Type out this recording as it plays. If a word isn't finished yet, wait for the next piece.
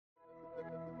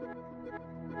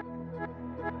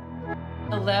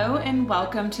Hello and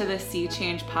welcome to the Sea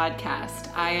Change Podcast.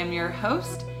 I am your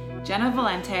host, Jenna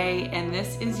Valente, and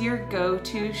this is your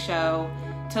go-to show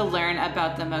to learn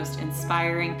about the most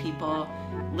inspiring people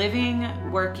living,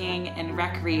 working, and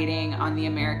recreating on the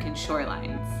American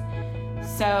shorelines.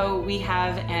 So we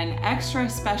have an extra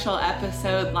special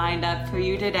episode lined up for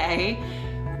you today.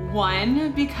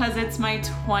 One, because it's my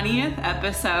 20th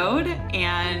episode,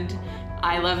 and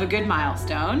I love a good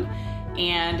milestone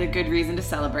and a good reason to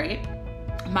celebrate.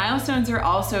 Milestones are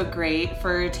also great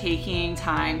for taking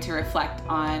time to reflect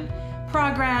on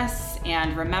progress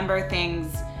and remember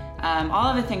things, all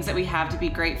of the things that we have to be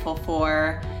grateful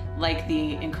for, like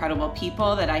the incredible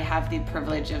people that I have the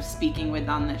privilege of speaking with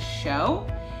on this show,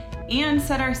 and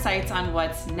set our sights on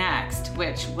what's next,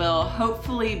 which will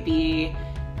hopefully be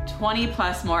 20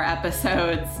 plus more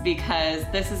episodes, because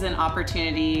this is an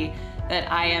opportunity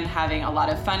that I am having a lot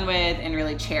of fun with and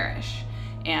really cherish.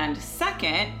 And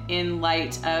second, in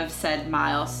light of said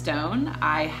milestone,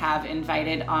 I have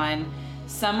invited on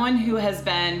someone who has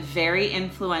been very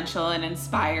influential and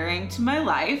inspiring to my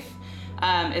life,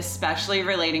 especially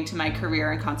relating to my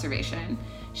career in conservation.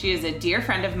 She is a dear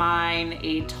friend of mine,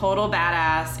 a total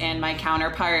badass, and my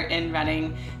counterpart in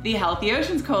running the Healthy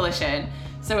Oceans Coalition.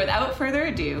 So without further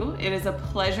ado, it is a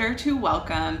pleasure to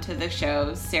welcome to the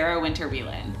show Sarah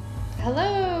Winter-Wieland.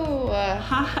 Hello.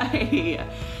 Hi.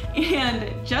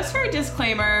 And just for a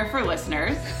disclaimer for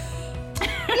listeners,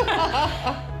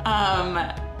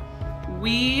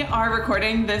 we are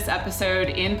recording this episode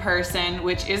in person,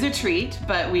 which is a treat,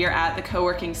 but we are at the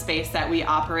co-working space that we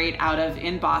operate out of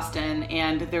in Boston,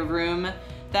 and the room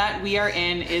that we are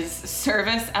in is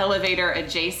service elevator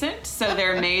adjacent, so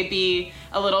there may be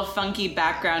a little funky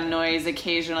background noise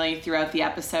occasionally throughout the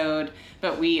episode,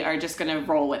 but we are just going to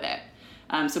roll with it.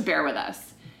 So bear with us.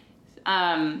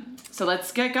 So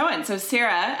let's get going. So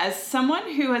Sarah, as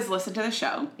someone who has listened to the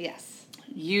show, Yes.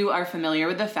 you are familiar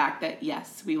with the fact that,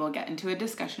 yes, we will get into a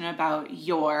discussion about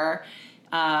your,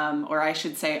 or I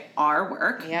should say our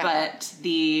work, Yeah. but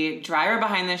the driver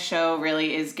behind this show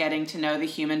really is getting to know the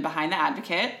human behind the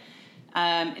advocate,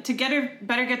 to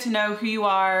better get to know who you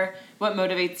are, what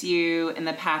motivates you, and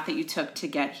the path that you took to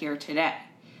get here today.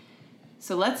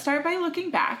 So let's start by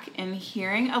looking back and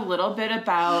hearing a little bit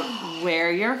about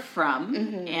where you're from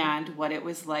and what it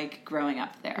was like growing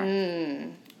up there.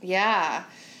 Yeah.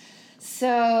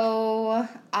 So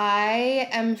I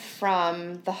am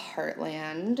from the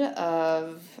heartland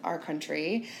of our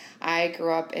country. I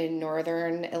grew up in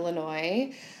northern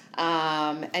Illinois,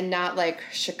 and not like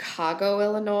Chicago,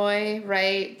 Illinois,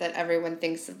 right? That everyone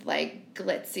thinks of like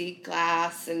glitzy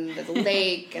glass and the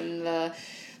lake and the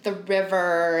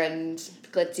river and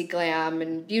glitzy glam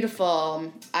and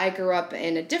beautiful. I grew up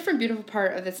in a different beautiful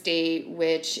part of the state,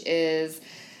 which is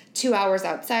 2 hours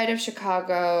outside of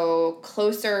Chicago,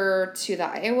 closer to the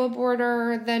Iowa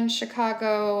border than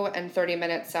Chicago, and 30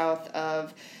 minutes south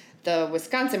of the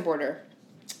Wisconsin border.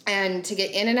 And to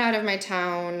get in and out of my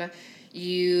town,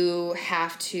 you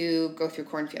have to go through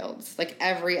cornfields. Like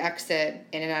every exit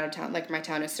in and out of town, like my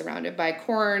town is surrounded by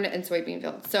corn and soybean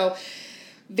fields. So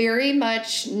very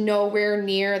much nowhere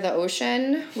near the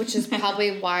ocean, which is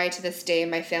probably why to this day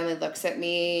my family looks at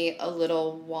me a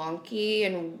little wonky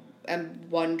and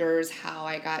wonders how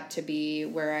I got to be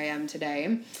where I am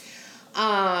today.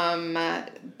 But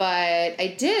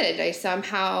I did. I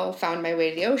somehow found my way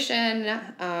to the ocean,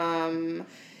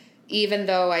 even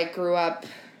though I grew up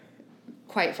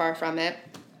quite far from it.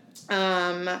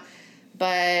 But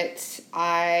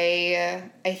I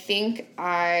think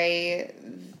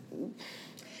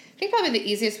probably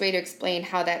the easiest way to explain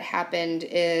how that happened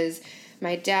is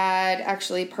my dad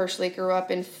actually partially grew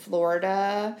up in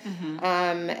Florida.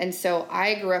 And so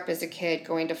I grew up as a kid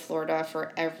going to Florida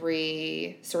for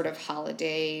every sort of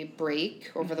holiday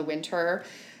break over the winter,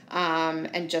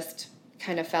 and just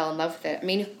kind of fell in love with it. I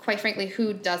mean, quite frankly,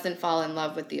 who doesn't fall in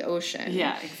love with the ocean?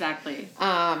 Yeah, exactly.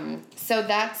 So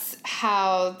that's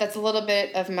a little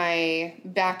bit of my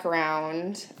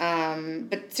background.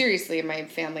 But seriously, my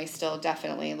family still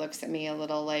definitely looks at me a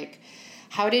little like,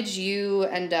 how did you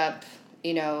end up,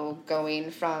 going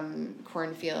from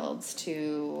cornfields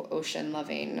to ocean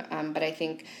loving? But I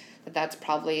think that's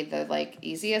probably the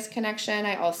easiest connection.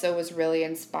 I also was really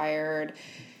inspired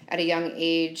at a young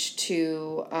age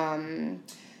to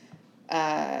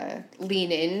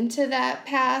lean into that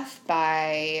path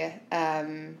by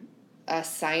a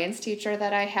science teacher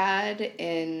that I had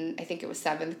in, I think it was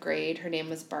 7th grade. Her name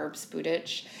was Barb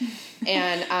Spudich.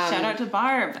 And shout out to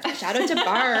Barb. Shout out to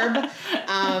Barb.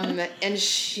 And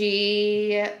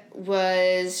she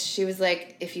was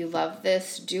like, if you love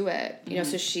this, do it. You know,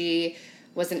 so she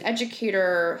was an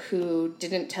educator who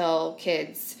didn't tell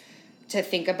kids to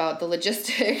think about the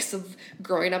logistics of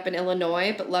growing up in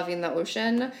Illinois, but loving the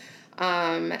ocean.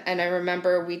 And I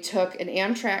remember we took an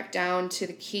Amtrak down to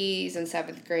the Keys in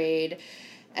 7th grade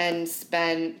and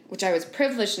spent, which I was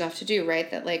privileged enough to do,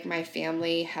 right? That like my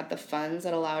family had the funds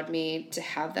that allowed me to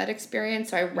have that experience.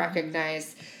 So I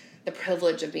recognize the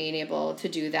privilege of being able to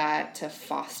do that, to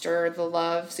foster the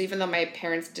love. So even though my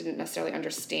parents didn't necessarily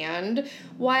understand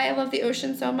why I love the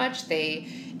ocean so much, they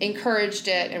encouraged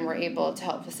it and were able to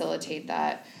help facilitate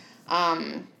that.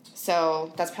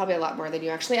 So that's probably a lot more than you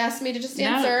actually asked me to just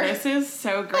answer. No, this is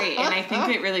so great. And I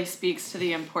think it really speaks to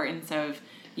the importance of,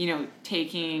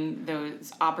 taking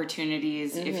those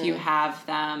opportunities, if you have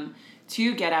them,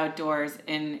 to get outdoors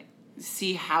and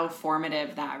see how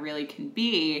formative that really can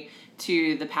be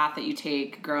to the path that you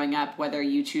take growing up, whether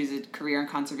you choose a career in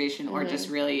conservation or just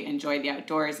really enjoy the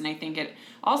outdoors. And I think it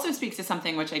also speaks to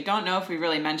something which I don't know if we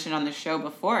really mentioned on the show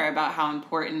before, about how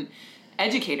important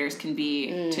educators can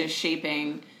be to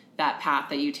shaping that path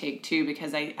that you take too,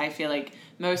 because I feel like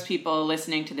most people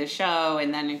listening to this show,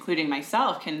 and then including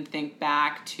myself, can think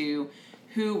back to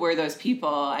who were those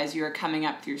people as you were coming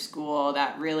up through school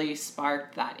that really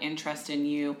sparked that interest in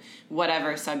you,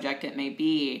 whatever subject it may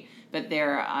be. But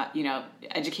they're,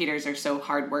 educators are so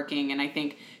hardworking, and I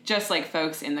think just like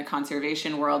folks in the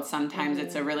conservation world, sometimes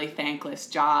it's a really thankless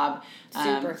job.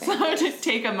 Super thankless. So to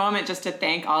take a moment just to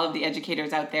thank all of the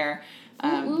educators out there.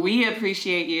 We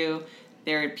appreciate you.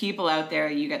 There are people out there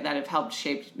that have helped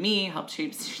shape me, helped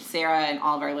shape Sarah, and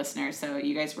all of our listeners. So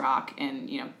you guys rock, and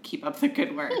keep up the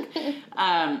good work.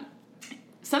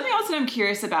 Something else that I'm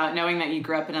curious about, knowing that you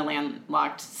grew up in a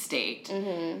landlocked state,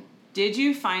 did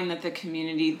you find that the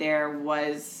community there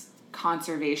was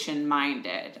conservation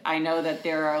minded? I know that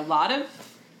there are a lot of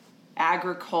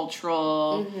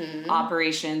agricultural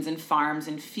operations and farms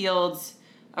and fields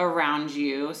around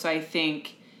you. So I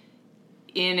think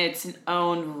in its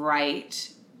own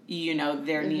right,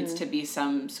 there needs to be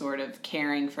some sort of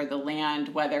caring for the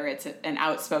land, whether it's an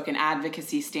outspoken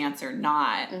advocacy stance or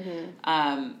not.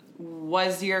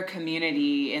 Was your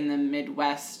community in the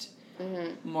Midwest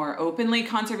more openly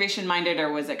conservation minded,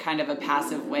 or was it kind of a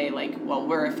passive way, like, well,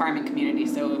 we're a farming community,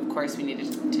 so of course we need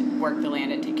to work the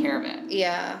land and take care of it?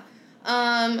 Yeah.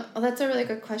 Well, that's a really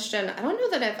good question. I don't know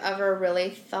that I've ever really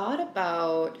thought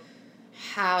about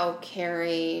how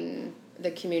caring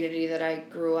the community that I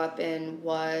grew up in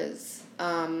was.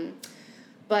 But,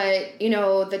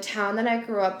 the town that I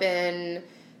grew up in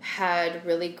had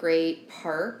really great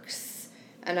parks,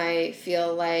 and I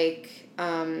feel like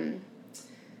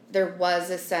there was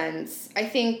a sense, I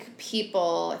think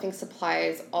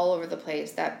supplies all over the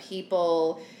place, that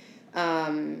people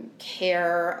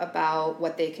care about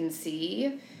what they can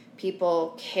see.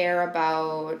 People care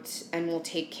about and will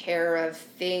take care of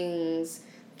things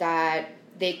that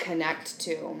they connect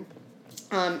to.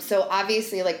 So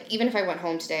obviously, like, even if I went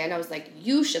home today and I was like,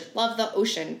 you should love the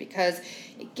ocean because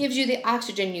it gives you the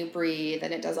oxygen you breathe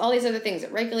and it does all these other things,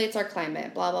 it regulates our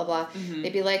climate, blah, blah, blah.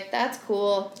 They'd be like, that's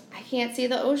cool. I can't see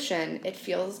the ocean. It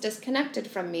feels disconnected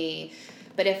from me.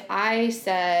 But if I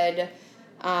said,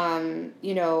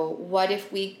 what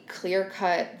if we clear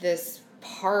cut this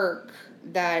park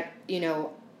that,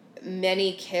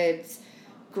 many kids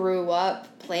grew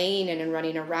up playing in and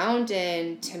running around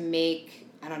in to make,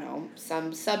 I don't know,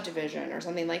 some subdivision or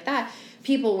something like that,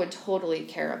 people would totally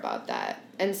care about that.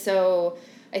 And so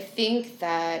I think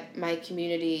that my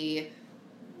community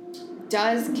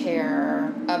does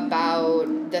care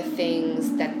about the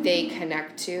things that they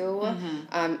connect to.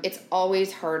 It's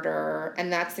always harder,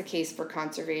 and that's the case for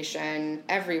conservation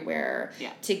everywhere,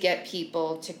 to get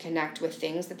people to connect with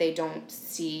things that they don't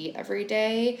see every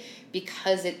day,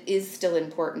 because it is still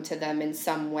important to them in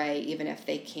some way, even if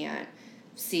they can't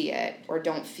see it or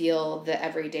don't feel the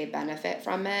everyday benefit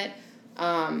from it.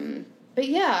 But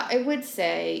yeah, I would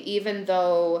say, even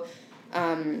though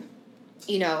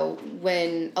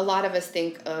when a lot of us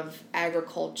think of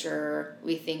agriculture,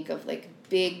 we think of like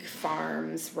big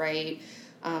farms, right?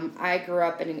 I grew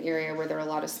up in an area where there are a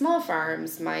lot of small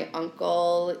farms. My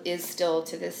uncle is still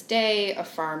to this day a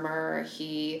farmer.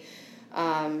 He,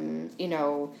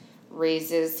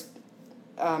 raises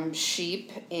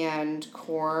sheep and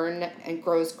corn and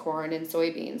grows corn and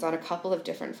soybeans on a couple of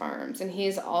different farms. And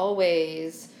he's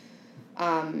always,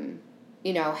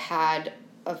 had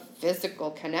a physical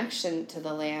connection to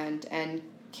the land and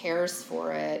cares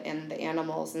for it and the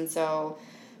animals. And so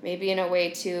maybe in a way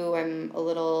too, I'm a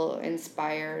little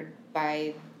inspired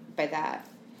by that.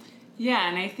 Yeah,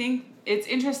 and I think it's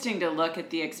interesting to look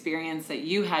at the experience that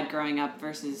you had growing up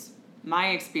versus my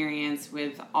experience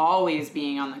with always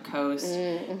being on the coast,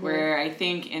 where I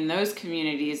think in those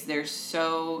communities they're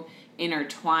so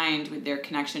intertwined with their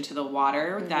connection to the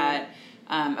water that,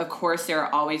 of course, there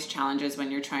are always challenges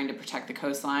when you're trying to protect the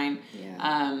coastline,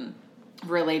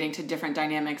 relating to different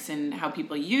dynamics and how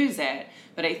people use it.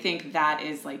 But I think that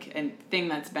is like a thing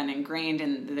that's been ingrained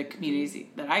in the communities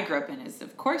that I grew up in is,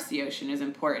 of course, the ocean is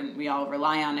important. We all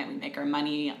rely on it. We make our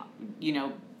money,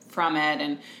 from it,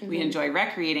 and we enjoy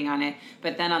recreating on it.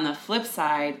 But then on the flip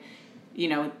side,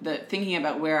 the thinking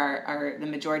about where the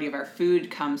majority of our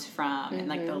food comes from and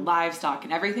like the livestock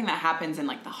and everything that happens in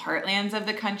like the heartlands of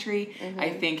the country,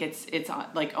 I think it's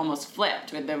like almost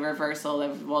flipped with the reversal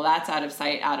of, well, that's out of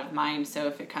sight, out of mind. So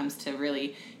if it comes to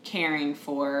really caring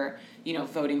for,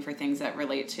 voting for things that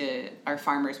relate to our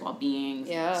farmers' well-being,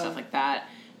 stuff like that.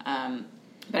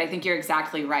 But I think you're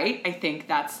exactly right. I think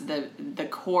that's the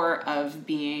core of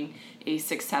being a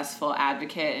successful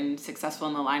advocate and successful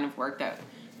in the line of work that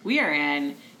we are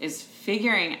in, is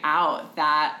figuring out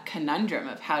that conundrum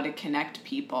of how to connect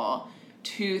people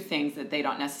to things that they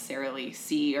don't necessarily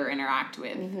see or interact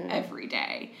with every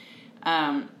day.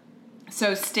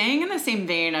 So staying in the same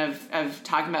vein of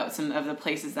talking about some of the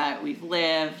places that we've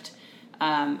lived,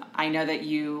 I know that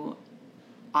you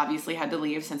obviously had to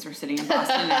leave since we're sitting in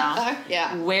Boston now.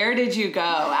 Yeah. Where did you go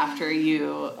after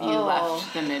you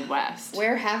left the Midwest?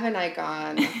 Where haven't I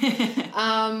gone?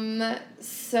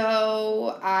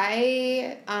 So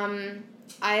I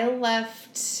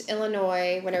left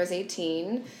Illinois when I was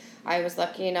 18. I was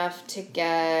lucky enough to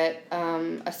get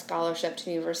a scholarship to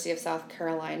the University of South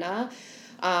Carolina.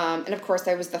 And of course,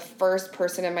 I was the first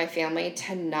person in my family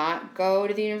to not go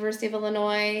to the University of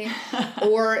Illinois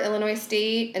or Illinois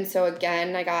State. And so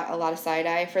again, I got a lot of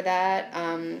side-eye for that.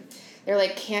 They're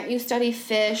like, can't you study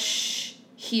fish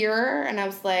here? And I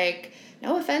was like,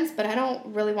 no offense, but I don't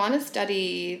really want to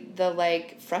study the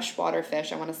freshwater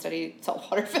fish. I want to study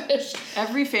saltwater fish.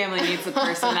 Every family needs a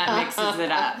person that mixes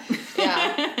it up.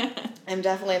 Yeah. I'm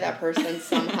definitely that person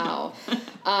somehow,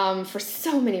 for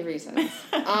so many reasons.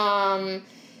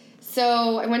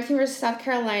 So I went to the University of South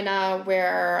Carolina,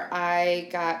 where I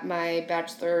got my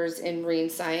bachelor's in marine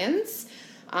science,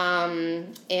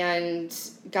 and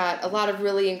got a lot of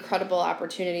really incredible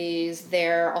opportunities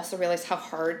there. Also realized how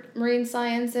hard marine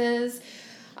science is,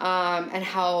 and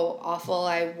how awful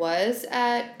I was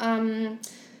at,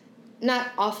 not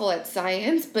awful at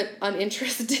science, but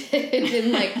uninterested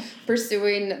in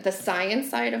pursuing the science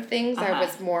side of things. I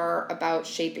was more about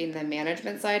shaping the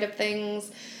management side of things.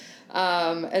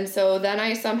 And so then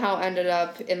I somehow ended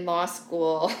up in law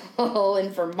school in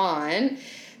Vermont.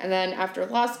 And then after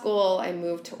law school, I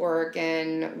moved to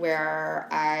Oregon, where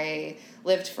I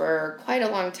lived for quite a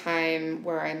long time,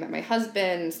 where I met my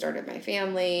husband, started my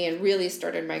family, and really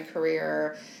started my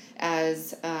career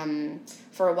as,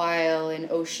 for a while, an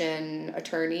ocean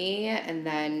attorney, and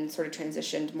then sort of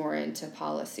transitioned more into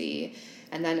policy,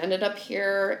 and then ended up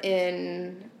here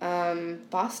in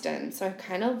Boston. So I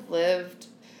kind of lived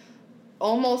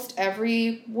almost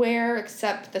everywhere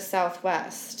except the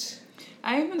Southwest.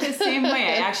 I'm the same way.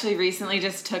 I actually recently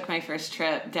just took my first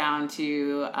trip down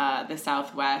to the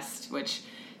Southwest, which,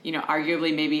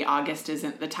 arguably maybe August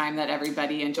isn't the time that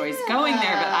everybody enjoys going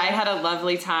there, but I had a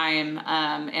lovely time.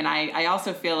 And I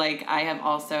also feel like I have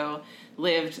also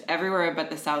lived everywhere but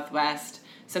the Southwest.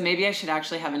 So maybe I should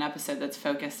actually have an episode that's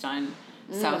focused on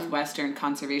Southwestern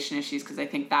conservation issues, because I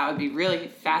think that would be really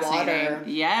fascinating. Water.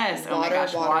 Yes. Water, oh my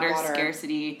gosh. Water water.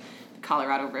 Scarcity, the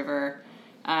Colorado River.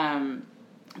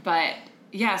 But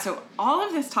yeah, so all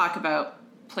of this talk about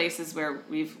places where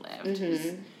we've lived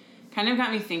has kind of got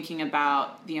me thinking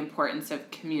about the importance of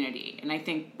community. And I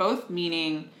think both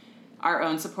meaning our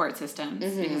own support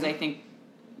systems, because I think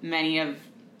many of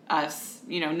us,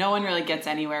 no one really gets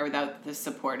anywhere without the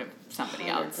support of somebody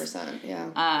 100%, else.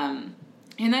 Yeah.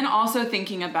 And then also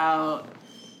thinking about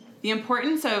the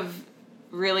importance of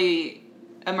really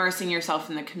immersing yourself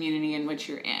in the community in which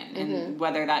you're in, and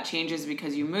whether that changes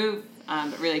because you move,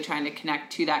 but really trying to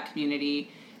connect to that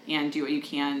community and do what you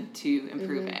can to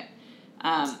improve it.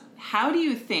 How do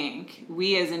you think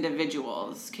we as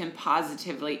individuals can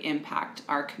positively impact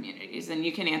our communities? And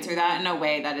you can answer that in a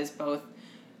way that is both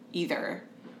either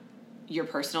your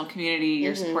personal community,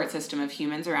 your support system of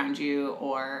humans around you,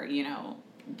 or,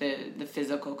 the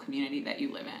physical community that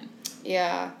you live in.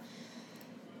 Yeah.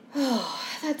 Oh,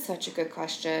 that's such a good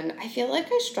question. I feel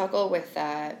like I struggle with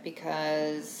that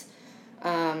because,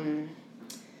 when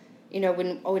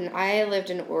I lived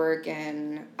in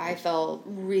Oregon, I felt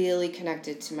really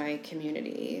connected to my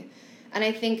community. And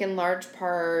I think in large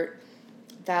part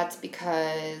that's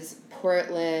because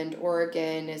Portland,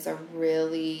 Oregon is a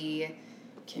really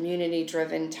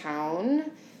community-driven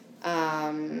town,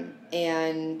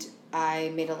 and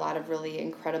I made a lot of really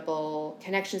incredible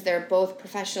connections there, both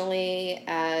professionally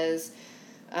as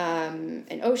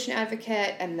an ocean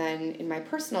advocate and then in my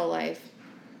personal life.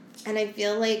 And I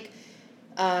feel like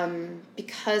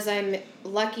because I'm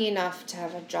lucky enough to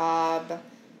have a job,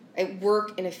 I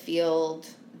work in a field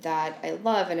that I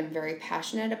love and I'm very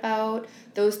passionate about,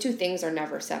 those two things are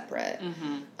never separate.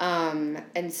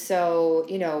 And so,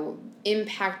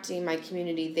 impacting my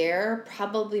community there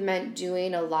probably meant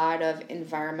doing a lot of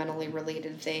environmentally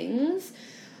related things.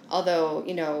 Although,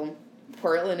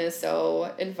 Portland is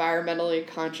so environmentally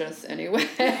conscious anyway.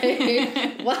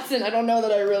 I don't know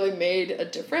that I really made a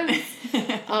difference.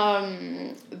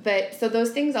 But so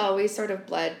those things always sort of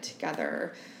bled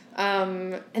together.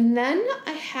 And then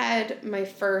I had my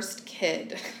first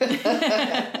kid.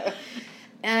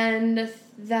 and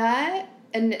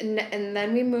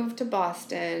then we moved to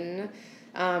Boston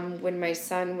when my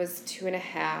son was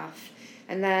 2.5.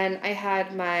 And then I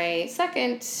had my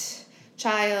second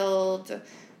child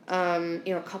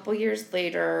a couple years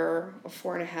later,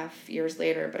 4.5 years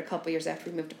later, but a couple years after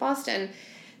we moved to Boston.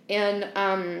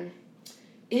 And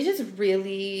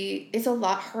it's a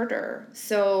lot harder.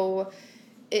 So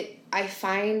I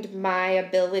find my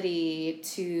ability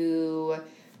to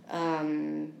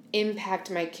impact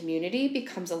my community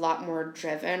becomes a lot more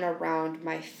driven around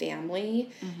my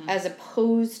family, as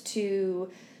opposed to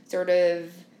sort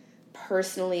of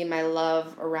personally my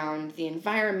love around the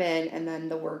environment and then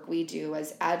the work we do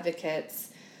as advocates.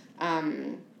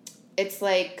 It's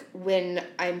like when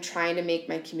I'm trying to make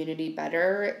my community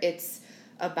better, it's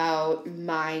about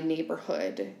my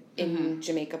neighborhood in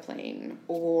Jamaica Plain,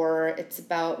 or it's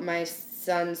about my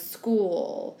son's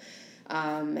school,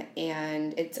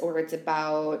 and it's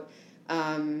about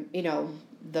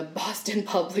the Boston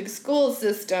public school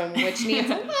system, which needs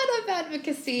a lot of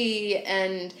advocacy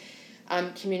and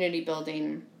community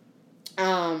building.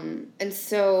 And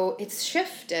so it's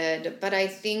shifted, but I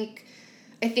think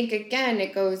again,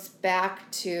 it goes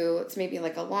back to, it's maybe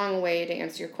like a long way to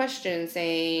answer your question,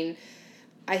 saying,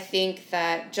 I think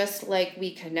that just like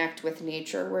we connect with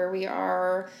nature where we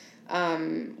are,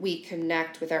 we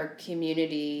connect with our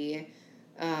community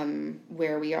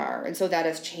where we are. And so that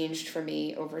has changed for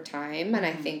me over time. And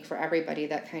I think for everybody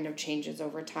that kind of changes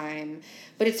over time.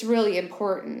 But it's really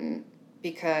important,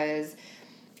 because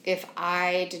if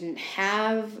I didn't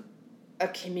have a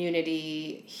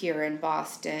community here in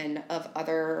Boston of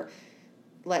other,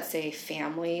 let's say,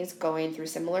 families going through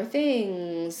similar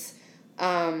things,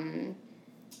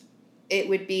 it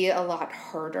would be a lot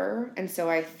harder. And so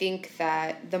I think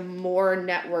that the more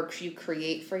networks you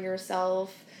create for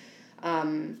yourself,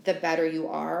 the better you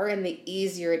are, and the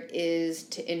easier it is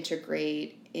to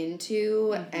integrate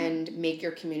into and make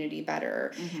your community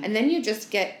better. And then you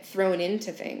just get thrown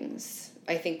into things,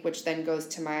 I think, which then goes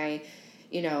to my,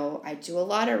 I do a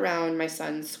lot around my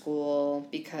son's school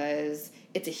because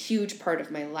it's a huge part of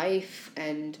my life.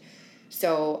 And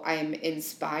so I'm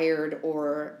inspired,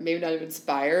 or maybe not even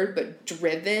inspired, but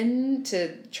driven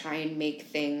to try and make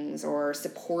things or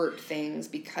support things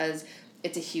because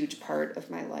it's a huge part of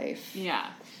my life. Yeah.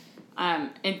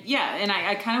 And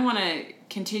I kind of want to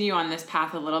continue on this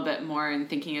path a little bit more and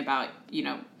thinking about,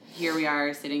 here we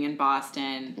are sitting in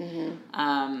Boston.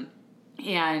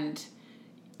 And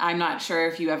I'm not sure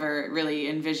if you ever really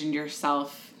envisioned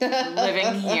yourself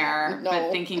living here, No.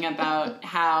 But thinking about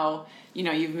how,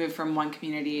 you've moved from one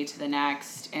community to the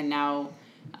next, and now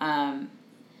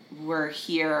we're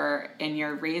here and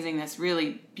you're raising this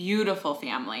really beautiful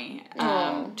family,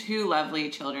 2 lovely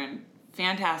children,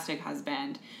 fantastic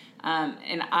husband.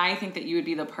 And I think that you would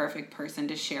be the perfect person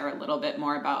to share a little bit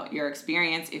more about your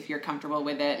experience, if you're comfortable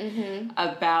with it,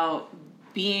 about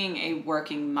being a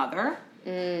working mother.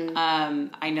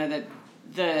 I know that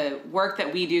the work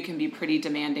that we do can be pretty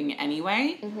demanding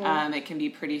anyway. It can be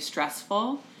pretty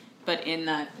stressful, but in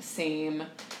that same,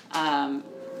 that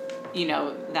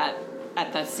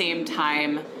at the same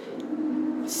time,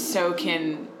 so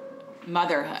can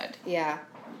motherhood. Yeah.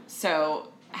 So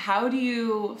how do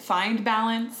you find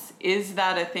balance? Is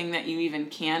that a thing that you even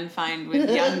can find with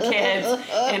young kids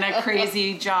in a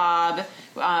crazy job?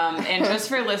 And just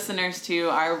for listeners too,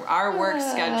 our work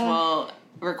schedule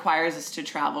requires us to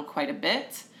travel quite a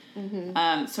bit.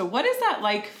 So what is that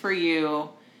like for you,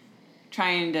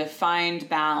 trying to find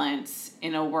balance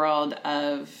in a world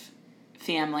of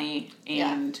family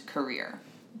and career?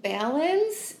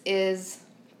 Balance is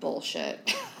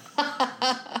bullshit.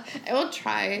 I will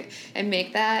try and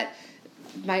make that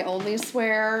my only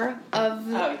swear of...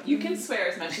 Oh, you can swear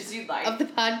as much as you'd like. Of the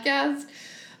podcast.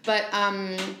 But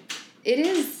it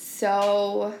is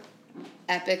so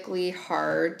epically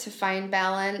hard to find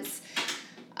balance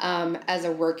as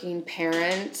a working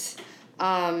parent.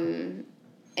 And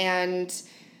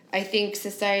I think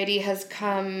society has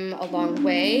come a long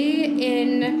way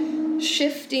in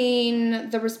shifting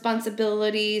the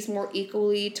responsibilities more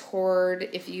equally toward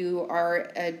if you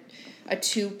are a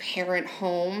two-parent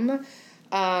home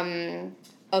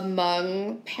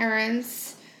among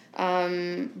parents.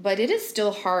 But it is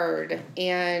still hard,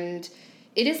 and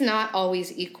it is not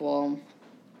always equal.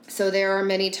 So there are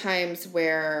many times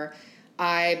where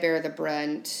I bear the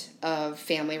brunt of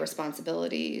family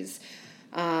responsibilities.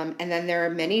 And then there are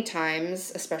many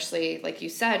times, especially like you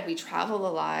said, we travel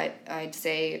a lot. I'd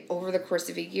say over the course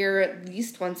of a year, at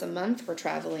least once a month we're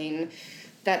traveling,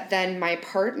 that then my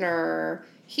partner,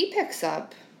 he picks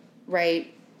up,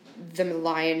 right, the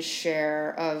lion's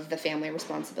share of the family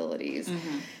responsibilities.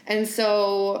 Mm-hmm. And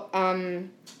so I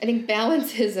think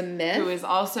balance is a myth. Who is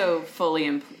also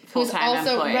full-time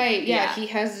employed. Right, yeah. He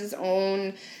has his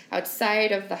own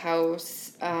outside of the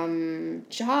house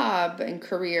job and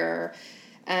career.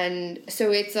 And so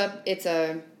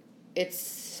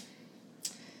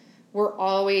we're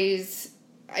always,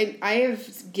 I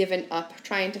have given up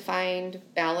trying to find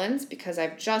balance because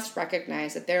I've just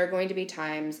recognized that there are going to be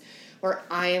times where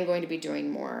I am going to be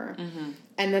doing more. Mm-hmm.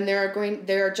 And then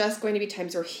there are just going to be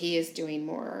times where he is doing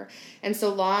more. And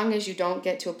so long as you don't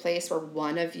get to a place where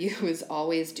one of you is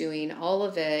always doing all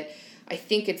of it, I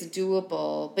think it's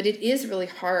doable. But it is really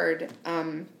hard.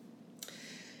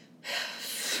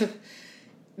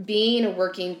 Being a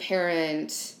working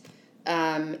parent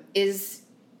is,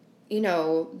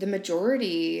 the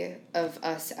majority of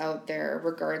us out there,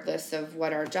 regardless of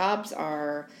what our jobs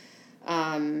are.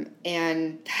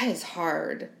 And that is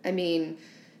hard. I mean,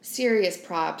 serious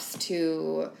props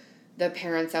to the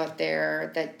parents out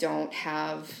there that don't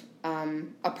have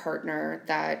a partner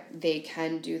that they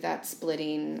can do that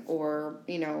splitting or,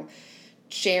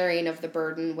 sharing of the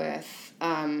burden with.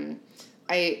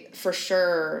 For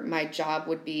sure, my job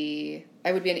would be,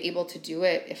 I would be unable to do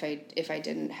it if I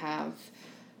didn't have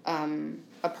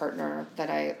a partner that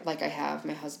I have,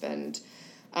 my husband.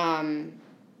 And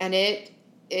it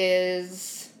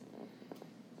is,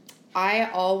 I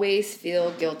always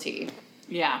feel guilty.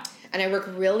 Yeah. And I work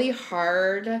really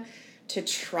hard to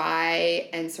try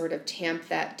and sort of tamp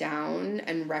that down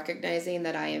and recognizing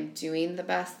that I am doing the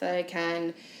best that I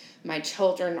can. My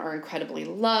children are incredibly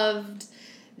loved.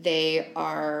 They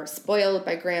are spoiled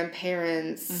by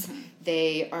grandparents. Mm-hmm.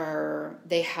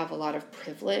 They have a lot of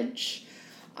privilege.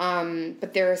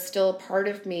 But there is still a part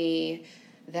of me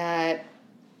that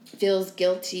feels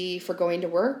guilty for going to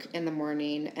work in the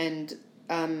morning. And,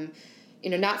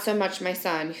 not so much my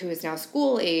son, who is now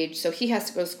school age, so he has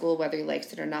to go to school whether he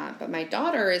likes it or not. But my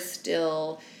daughter is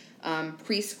still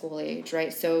preschool age,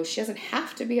 right? So she doesn't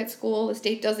have to be at school. The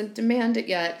state doesn't demand it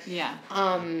yet. Yeah.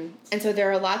 And so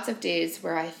there are lots of days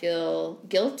where I feel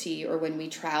guilty, or when we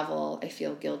travel, I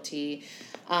feel guilty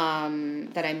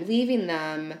that I'm leaving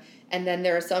them. And then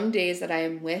there are some days that I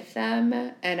am with them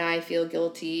and I feel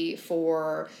guilty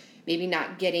for maybe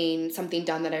not getting something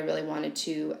done that I really wanted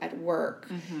to at work.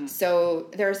 Mm-hmm. So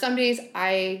there are some days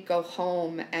I go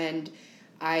home and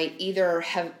I either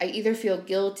feel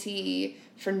guilty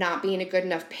for not being a good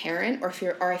enough parent, or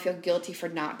I feel guilty for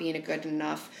not being a good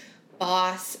enough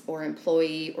boss or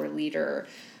employee or leader.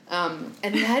 And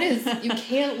that is, you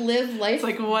can't live life. It's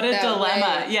like, what a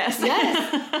dilemma. Way. Yes.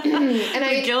 And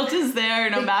the guilt is there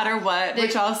no matter what,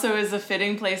 which also is a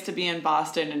fitting place to be in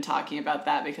Boston and talking about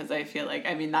that, because I feel like,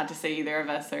 not to say either of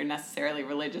us are necessarily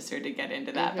religious or to get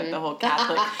into that, but the whole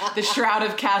the shroud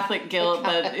of Catholic guilt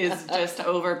that is just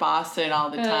over Boston all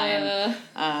the time.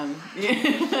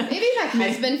 Maybe my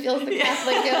husband feels the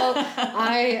Catholic guilt.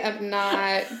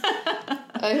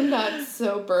 I'm not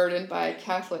so burdened by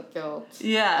Catholic guilt.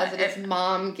 Yeah. As it is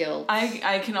mom guilt.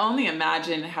 I can only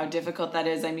imagine how difficult that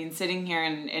is. Sitting here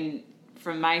and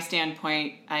from my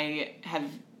standpoint, I have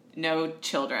no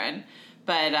children,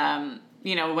 but,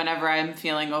 whenever I'm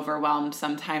feeling overwhelmed,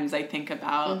 sometimes I think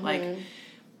about,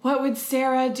 what would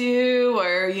Sarah do?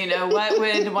 Or, what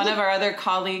would one of our other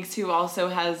colleagues who also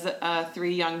has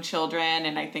 3 young children,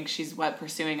 and I think she's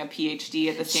pursuing a PhD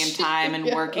at the same time and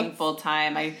working full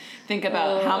time. I think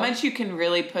about how much you can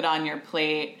really put on your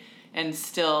plate and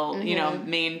still,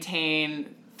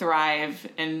 maintain, thrive,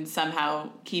 and somehow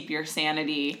keep your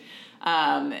sanity.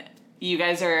 You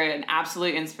guys are an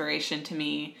absolute inspiration to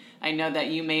me. I know that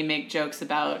you may make jokes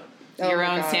about your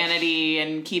own sanity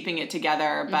and keeping it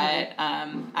together, but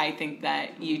I think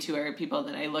that you two are people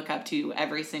that I look up to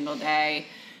every single day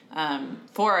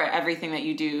for everything that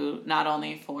you do, not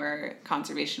only for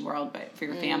Conservation World, but for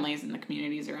your families and the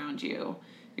communities around you.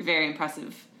 You're very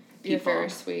impressive people. You're very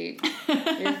sweet.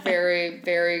 You're very,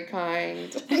 very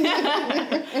kind.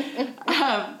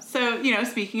 So,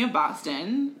 speaking of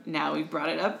Boston, now we've brought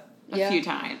it up a few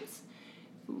times.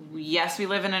 Yes, we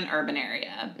live in an urban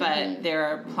area, but there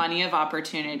are plenty of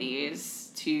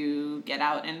opportunities to get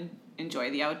out and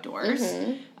enjoy the outdoors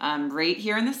right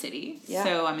here in the city. Yeah.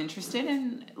 So I'm interested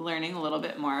in learning a little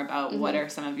bit more about what are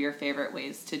some of your favorite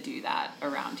ways to do that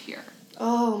around here.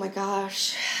 Oh my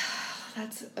gosh.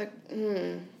 That's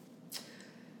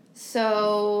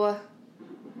So,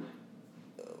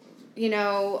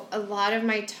 a lot of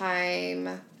my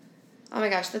time, oh my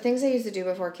gosh, the things I used to do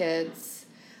before kids,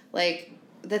 like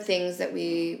the things that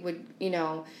we would,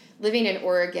 living in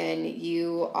Oregon,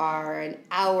 you are an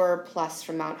hour plus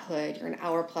from Mount Hood, you're an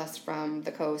hour plus from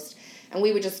the coast, and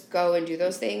we would just go and do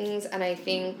those things. And I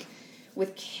think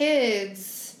with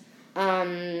kids,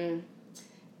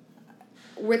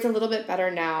 it's a little bit better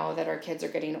now that our kids are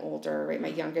getting older, right? My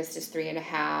youngest is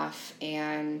 3.5,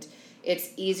 and it's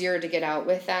easier to get out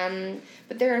with them.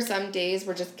 But there are some days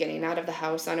where just getting out of the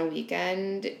house on a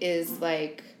weekend is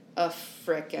like a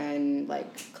frickin'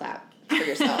 clap for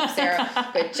yourself, Sarah.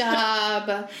 Good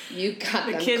job. You got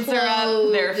the them kids clothed, are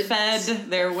up. They're fed.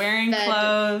 They're wearing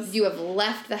clothes. You have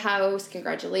left the house.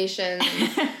 Congratulations.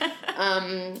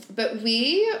 But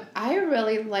I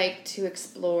really like to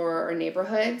explore our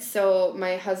neighborhood. So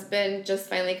my husband just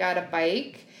finally got a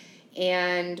bike,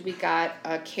 and we got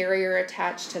a carrier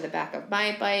attached to the back of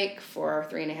my bike for our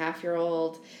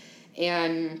 3.5-year-old.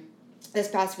 And this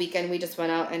past weekend, we just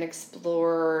went out and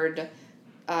explored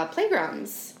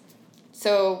playgrounds.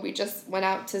 So we just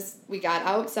we got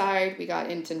outside, we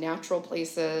got into natural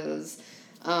places,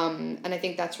 and I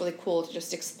think that's really cool to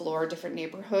just explore different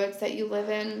neighborhoods that you live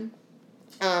in.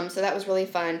 So that was really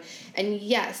fun. And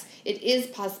yes, it is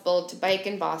possible to bike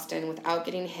in Boston without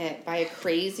getting hit by a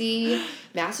crazy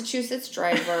Massachusetts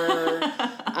driver.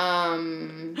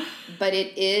 But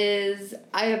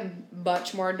I am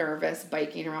much more nervous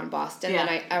biking around Boston than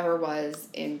I ever was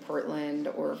in Portland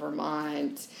or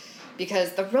Vermont,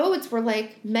 because the roads were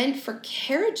meant for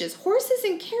carriages, horses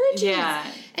and carriages. Yeah,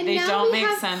 and they now don't we make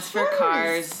have sense for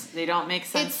cars. They don't make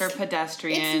sense for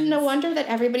pedestrians. It's no wonder that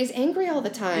everybody's angry all the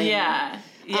time. Yeah.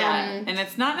 Yeah, and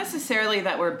it's not necessarily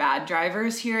that we're bad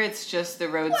drivers here. It's just the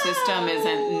road system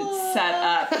isn't set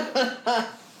up.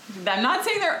 I'm not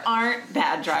saying there aren't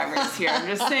bad drivers here. I'm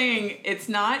just saying it's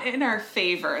not in our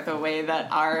favor the way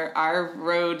that our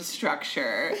road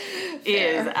structure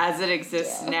is as it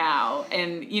exists now.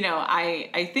 And,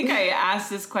 I think I asked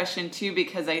this question too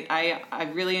because I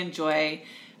really enjoy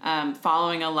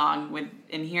following along with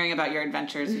and hearing about your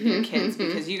adventures with your kids,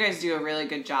 because you guys do a really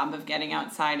good job of getting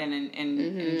outside and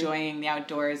enjoying the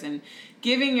outdoors and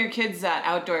giving your kids that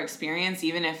outdoor experience,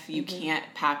 even if you can't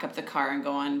pack up the car and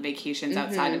go on vacations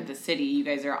outside of the city. You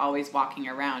guys are always walking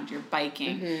around, you're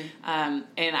biking. And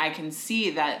I can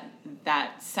see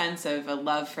that sense of a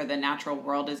love for the natural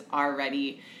world is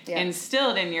already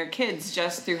instilled in your kids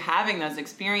just through having those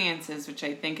experiences, which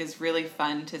I think is really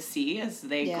fun to see as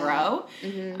they grow.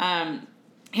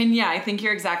 And I think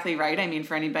you're exactly right. I mean,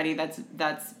 for anybody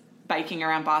that's biking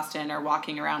around Boston or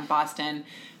walking around Boston,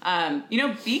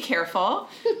 be careful.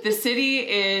 The city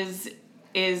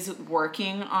is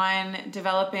working on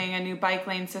developing a new bike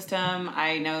lane system.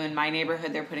 I know in my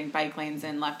neighborhood they're putting bike lanes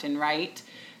in left and right.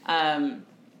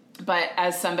 But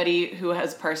as somebody who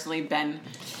has personally been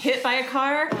hit by a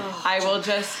car, I will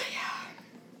just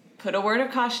put a word of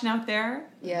caution out there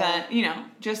that,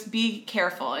 just be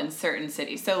careful in certain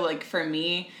cities. So, for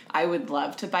me, I would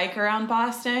love to bike around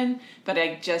Boston, but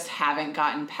I just haven't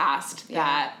gotten past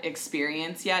that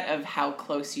experience yet of how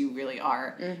close you really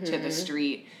are to the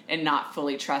street and not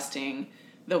fully trusting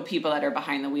the people that are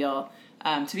behind the wheel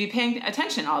to be paying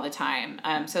attention all the time.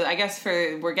 So I guess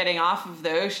we're getting off of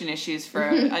the ocean issues for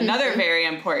another very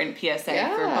important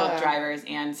PSA for both drivers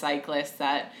and cyclists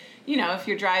that, if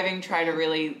you're driving, try to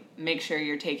really make sure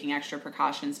you're taking extra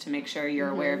precautions to make sure you're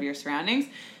aware of your surroundings.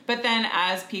 But then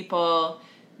as people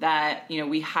that,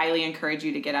 we highly encourage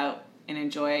you to get out and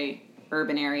enjoy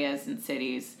urban areas and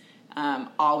cities,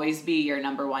 always be your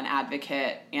number one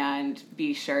advocate and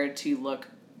be sure to look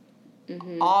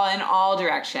in all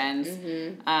directions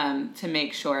to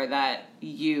make sure that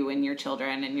you and your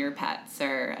children and your pets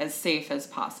are as safe as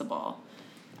possible.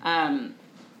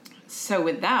 So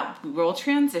with that, we'll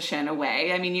transition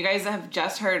away. I mean, you guys have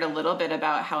just heard a little bit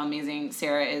about how amazing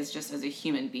Sarah is just as a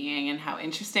human being and how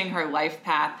interesting her life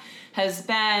path has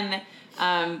been.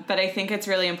 But I think it's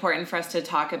really important for us to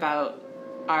talk about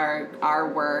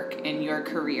our work and your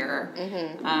career,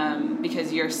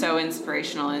 because you're so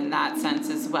inspirational in that sense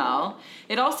as well.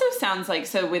 It also sounds like,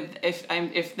 so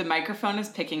if the microphone is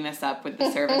picking this up with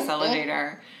the service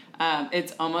elevator,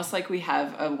 it's almost like we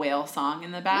have a whale song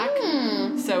in the back.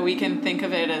 So we can think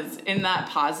of it as in that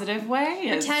positive way.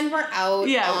 Pretend we're out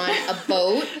on a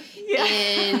boat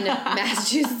in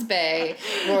Massachusetts Bay.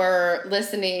 We're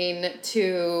listening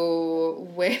to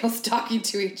whales talking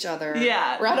to each other.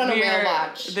 Yeah. We're out on a whale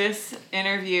watch. This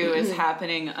interview is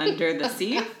happening under the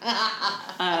sea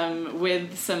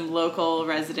with some local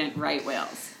resident right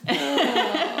whales.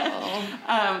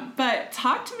 But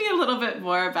talk to me a little bit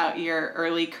more about your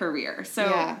early career.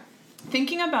 So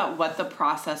thinking about what the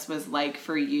process was like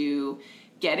for you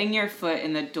getting your foot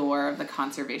in the door of the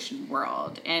conservation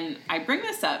world. And I bring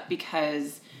this up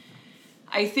because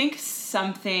I think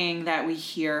something that we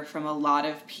hear from a lot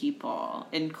of people,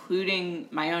 including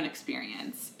my own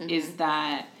experience, is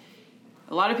that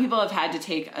a lot of people have had to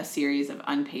take a series of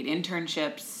unpaid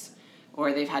internships,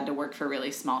 or they've had to work for really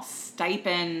small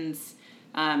stipends,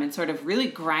 and sort of really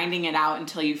grinding it out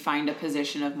until you find a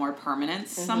position of more permanence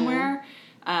somewhere.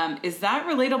 Is that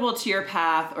relatable to your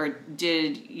path, or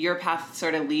did your path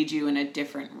sort of lead you in a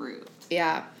different route?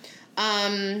 Yeah.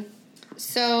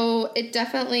 So it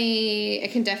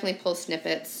can definitely pull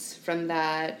snippets from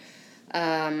that.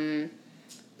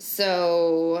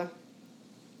 So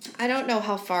I don't know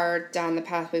how far down the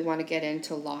path we want to get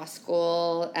into law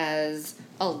school as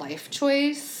a life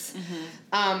choice.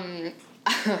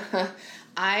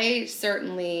 I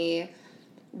certainly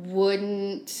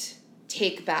wouldn't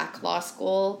take back law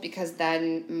school, because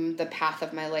then the path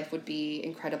of my life would be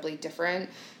incredibly different.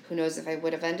 Who knows if I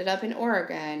would have ended up in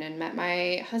Oregon and met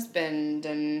my husband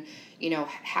and,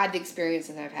 had the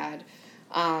experiences I've had.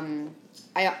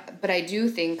 But I do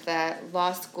think that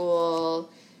law school,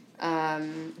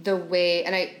 the way,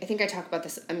 and I think I talk about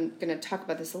this, I'm going to talk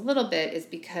about this a little bit, is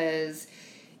because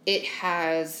it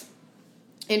has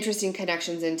interesting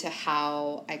connections into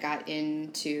how I got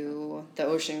into the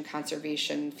ocean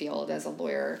conservation field as a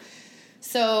lawyer.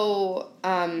 So,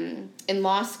 in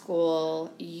law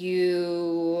school,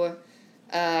 you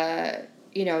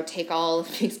take all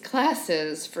of these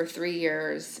classes for 3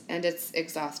 years, and it's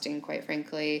exhausting, quite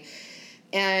frankly.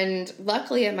 And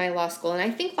luckily at my law school, and I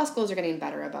think law schools are getting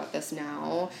better about this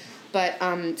now, but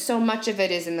so much of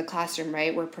it is in the classroom,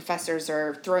 right, where professors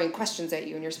are throwing questions at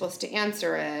you and you're supposed to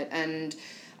answer it. And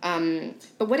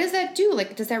but what does that do?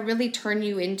 Like, does that really turn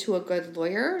you into a good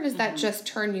lawyer? Or does that just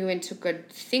turn you into a good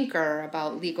thinker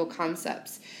about legal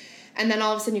concepts? And then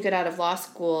all of a sudden you get out of law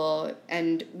school,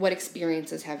 and what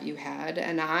experiences have you had?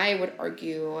 And I would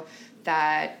argue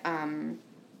that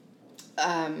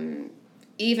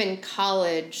even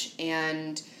college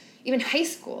and even high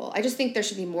school, I just think there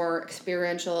should be more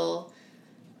experiential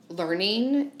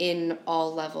learning in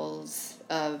all levels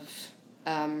of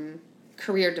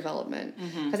career development.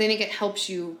 Because I think it helps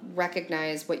you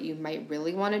recognize what you might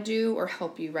really want to do, or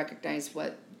help you recognize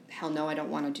what, hell no, I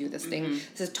don't want to do this thing.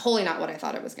 This is totally not what I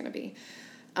thought it was going to be.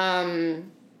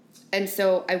 And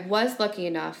so I was lucky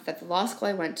enough that the law school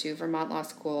I went to, Vermont Law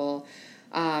School,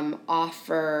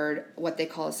 offered what they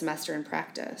call a semester in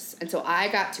practice. And so I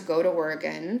got to go to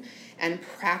Oregon and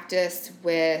practice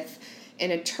with an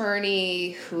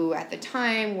attorney who at the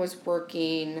time was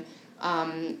working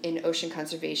in ocean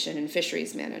conservation and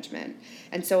fisheries management.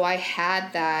 And so I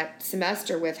had that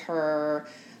semester with her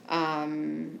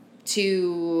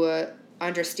to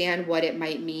understand what it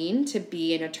might mean to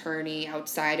be an attorney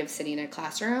outside of sitting in a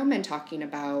classroom and talking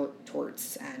about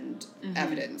torts and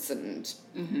evidence and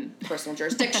personal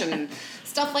jurisdiction and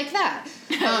stuff like that.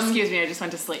 Excuse me, I just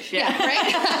went to sleep. Yeah,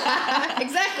 right?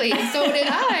 Exactly. And so did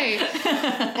I.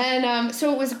 And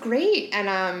so it was great.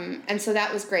 And so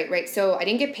that was great, right? So I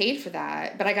didn't get paid for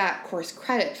that, but I got course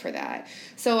credit for that.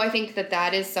 So I think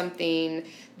that is something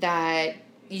that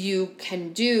you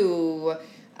can do.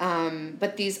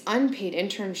 But these unpaid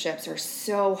internships are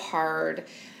so hard.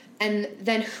 And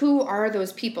then who are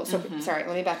those people? So, sorry,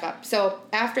 let me back up. So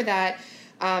after that,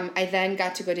 I then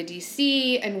got to go to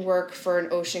DC and work for an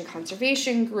ocean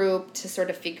conservation group to sort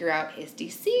of figure out, is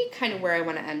DC kind of where I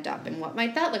want to end up and what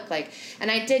might that look like? And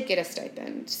I did get a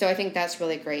stipend. So I think that's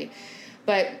really great.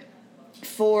 But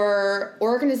for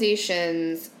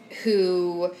organizations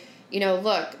who,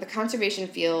 look, the conservation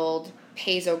field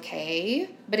pays okay,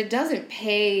 but it doesn't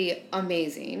pay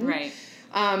amazing. Right.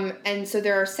 And so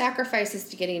there are sacrifices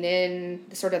to getting in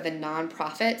sort of the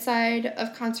nonprofit side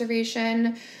of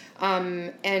conservation.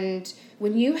 And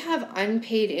when you have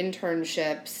unpaid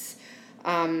internships,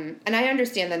 and I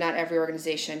understand that not every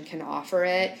organization can offer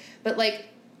it, but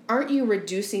aren't you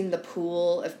reducing the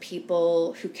pool of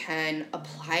people who can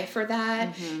apply for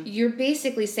that? You're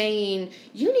basically saying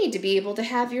you need to be able to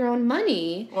have your own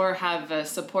money. Or have a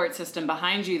support system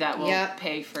behind you that will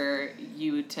pay for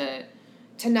you to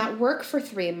not work for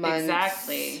 3 months.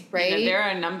 Exactly. Right? You know, there are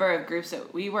a number of groups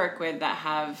that we work with that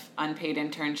have unpaid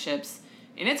internships,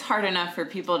 and it's hard enough for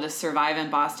people to survive in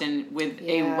Boston with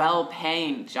a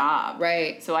well-paying job.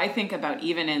 Right. So I think about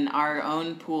even in our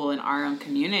own pool, in our own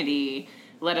community,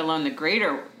 let alone the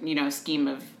greater, you know, scheme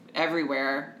of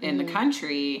everywhere in the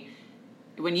country,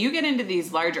 when you get into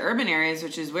these large urban areas,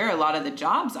 which is where a lot of the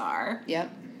jobs are,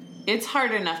 it's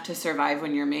hard enough to survive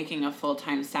when you're making a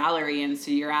full-time salary, and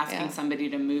so you're asking somebody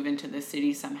to move into the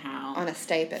city somehow. On a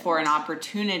stipend. For an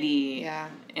opportunity,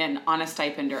 and on a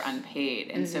stipend or unpaid.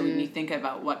 And so when you think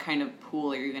about what kind of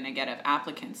pool are you going to get of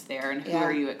applicants there, and who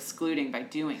are you excluding by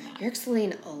doing that? You're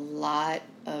excluding a lot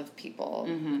of people.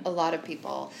 A lot of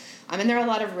people. And there are a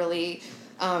lot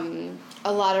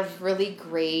of really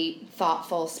great,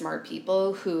 thoughtful, smart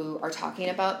people who are talking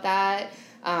about that.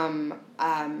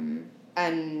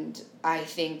 And I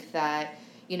think that,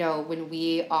 you know, when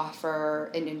we offer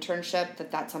an internship,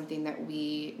 that's something that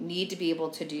we need to be able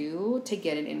to do to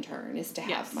get an intern, is to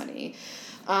have money.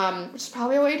 Which is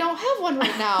probably why we don't have one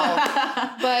right now.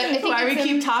 But I think why we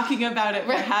keep talking about it,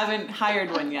 but haven't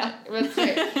hired one yet. That's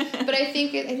right. But I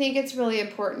think it's really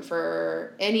important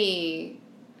for any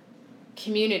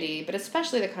community, but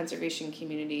especially the conservation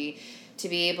community, to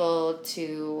be able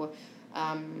to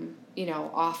you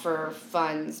know, offer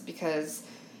funds, because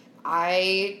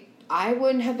I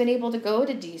wouldn't have been able to go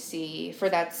to DC for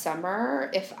that summer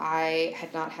if I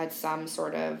had not had some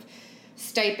sort of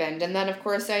stipend. And then, of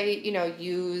course, I, you know,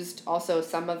 used also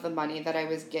some of the money that I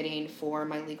was getting for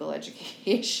my legal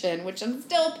education, which I'm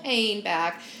still paying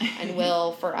back and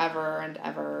will forever and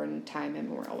ever and time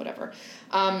immemorial, whatever.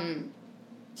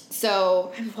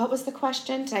 So, what was the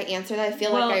question? Did I answer that? I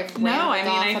feel like I've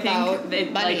I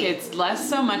think it's less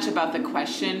so much about the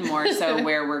question, more so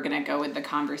where we're going to go with the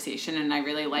conversation. And I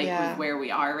really like where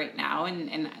we are right now.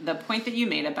 And the point that you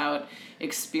made about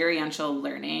experiential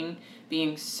learning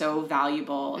being so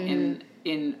valuable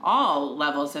in all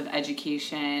levels of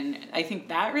education, I think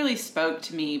that really spoke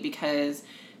to me, because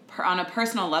on a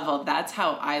personal level, that's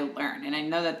how I learn. And I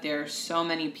know that there are so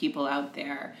many people out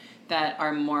there that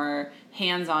are more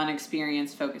hands-on,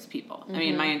 experience-focused people. I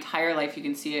mean, my entire life, you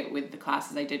can see it with the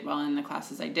classes I did well and the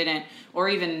classes I didn't, or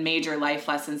even major life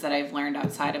lessons that I've learned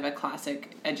outside of a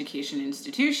classic education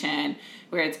institution,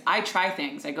 where it's, I try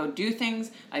things, I go do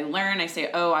things, I learn, I say,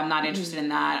 oh, I'm not interested in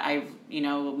that,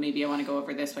 maybe I want to go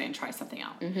over this way and try something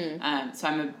else. So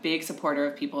I'm a big supporter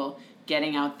of people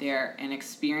getting out there and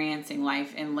experiencing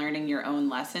life and learning your own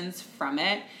lessons from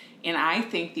it. And I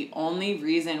think the only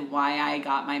reason why I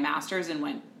got my master's and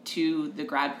went to the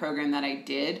grad program that I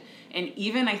did, and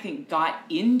even I think got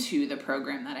into the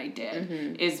program that I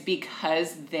did, is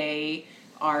because they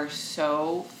are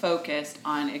so focused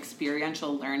on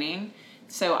experiential learning.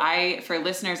 So for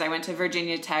listeners, I went to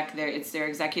Virginia Tech. It's their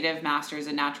executive master's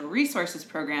in natural resources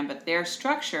program, but their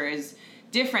structure is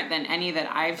different than any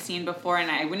that I've seen before, and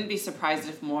I wouldn't be surprised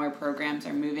if more programs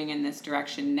are moving in this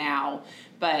direction now.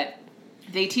 But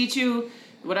they teach you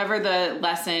whatever the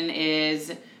lesson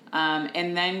is,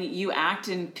 and then you act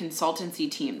in consultancy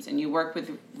teams, and you work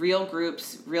with real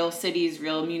groups, real cities,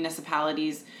 real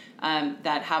municipalities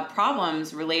that have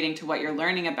problems relating to what you're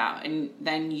learning about, and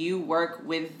then you work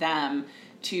with them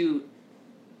to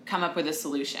come up with a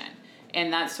solution.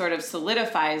 And that sort of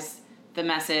solidifies the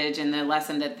message and the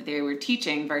lesson that they were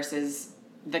teaching versus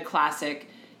the classic,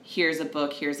 here's a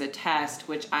book, here's a test,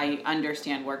 which I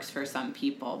understand works for some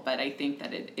people, but I think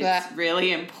that it's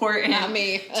really important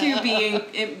to being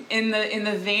in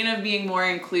the vein of being more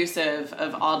inclusive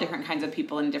of all different kinds of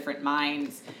people and different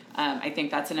minds. I think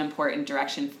that's an important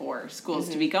direction for schools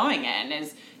to be going in,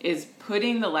 is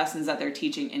putting the lessons that they're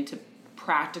teaching into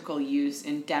practical use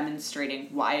and demonstrating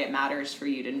why it matters for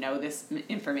you to know this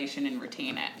information and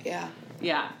retain it.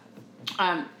 Yeah.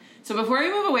 So before we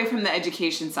move away from the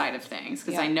education side of things,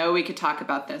 because I know we could talk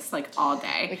about this like all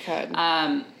day. We could.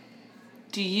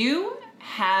 Do you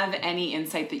have any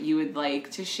insight that you would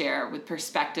like to share with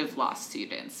prospective law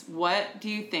students? What do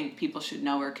you think people should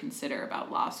know or consider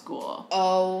about law school?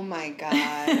 Oh my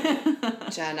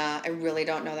God, Jenna, I really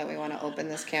don't know that we want to open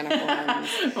this can of worms.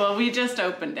 Well, we just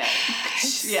opened it.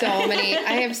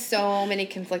 I have so many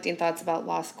conflicting thoughts about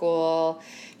law school. I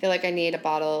feel like I need a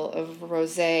bottle of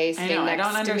rosé. I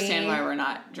don't understand why we're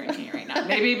not drinking it right now.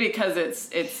 Maybe because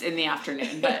it's in the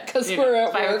afternoon, but because we're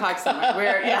at 5 o'clock somewhere.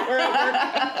 We're at work.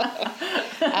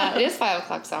 It is 5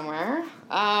 o'clock somewhere.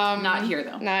 Not here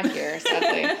though. Not here,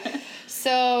 sadly.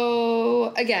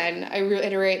 So, again, I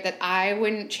reiterate that I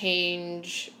wouldn't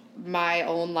change my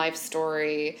own life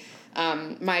story,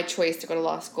 my choice to go to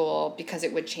law school, because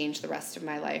it would change the rest of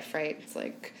my life, right? It's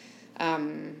like,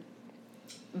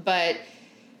 but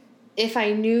if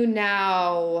I knew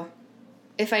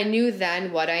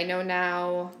then what I know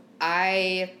now,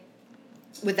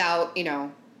 without,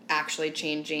 actually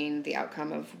changing the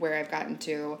outcome of where I've gotten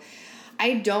to,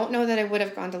 I don't know that I would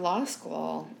have gone to law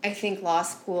school. I think law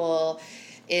school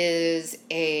is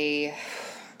a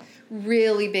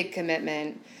really big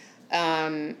commitment.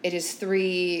 It is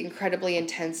 3 incredibly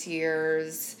intense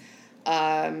years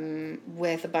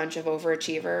with a bunch of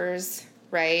overachievers,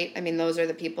 right? I mean, those are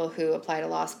the people who apply to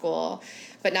law school.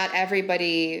 But not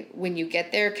everybody, when you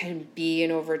get there, can be an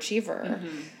overachiever,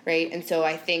 right? And so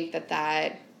I think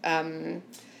that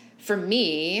for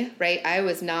me, right, I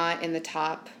was not in the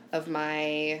top of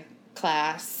my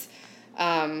class.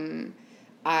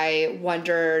 I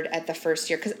wondered at the first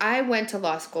year, because I went to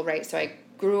law school, right? So I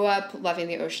grew up loving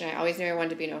the ocean. I always knew I wanted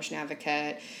to be an ocean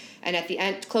advocate. And at the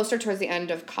end, closer towards the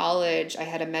end of college, I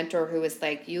had a mentor who was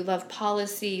like, you love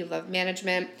policy, you love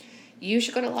management, you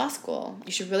should go to law school.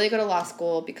 You should really go to law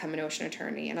school, become an ocean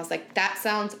attorney. And I was like, that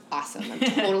sounds awesome. I'm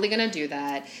totally going to do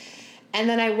that. And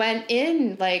then I went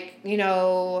in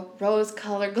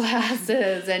rose-colored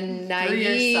glasses and naive. Threw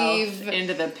yourself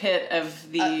into the pit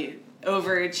of the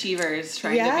overachievers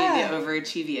trying to be the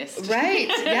overachieviest. Right,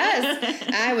 yes.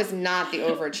 I was not the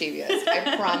overachieviest.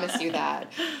 I promise you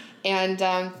that. And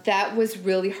that was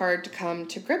really hard to come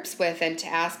to grips with, and to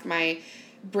ask my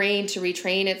brain to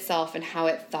retrain itself and how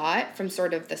it thought from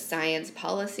sort of the science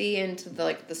policy into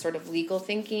the sort of legal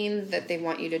thinking that they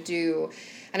want you to do.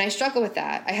 And I struggle with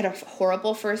that. I had a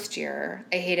horrible first year.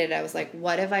 I hated it. I was like,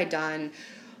 what have I done?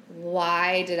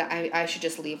 Why did I should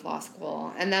just leave law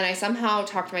school? And then I somehow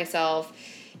talked myself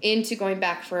into going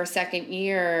back for a second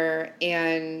year.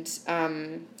 And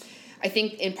I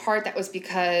think in part that was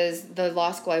because the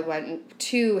law school I went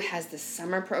to has this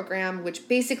summer program, which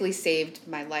basically saved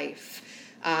my life.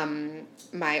 Not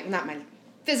my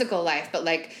physical life, but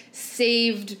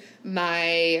saved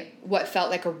my, what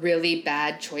felt like a really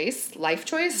bad life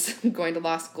choice, going to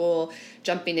law school,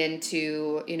 jumping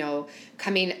into,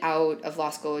 coming out of law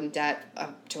school in debt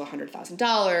up to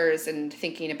 $100,000 and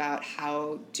thinking about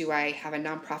how do I have a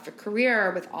nonprofit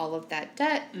career with all of that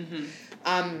debt.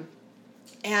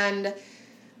 And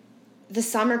the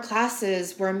summer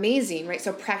classes were amazing, right?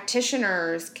 So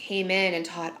practitioners came in and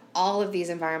taught all of these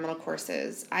environmental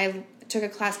courses. I took a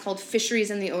class called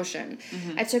Fisheries in the Ocean.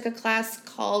 I took a class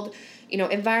called,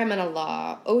 environmental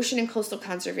law, ocean and coastal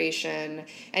conservation,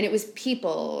 and it was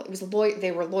people.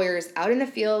 They were lawyers out in the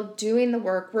field doing the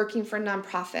work, working for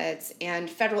nonprofits and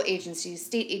federal agencies,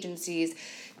 state agencies,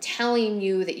 telling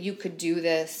you that you could do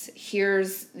this.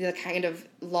 Here's the kind of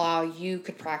law you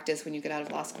could practice when you get out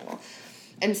of law school.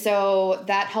 And so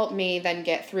that helped me then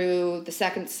get through the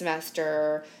first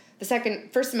semester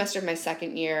of my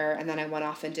second year, and then I went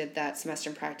off and did that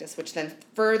semester in practice, which then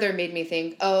further made me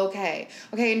think, okay,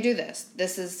 I can do this.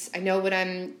 I know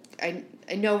I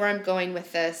know where I'm going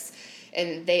with this,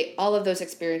 and all of those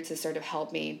experiences sort of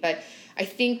helped me. But I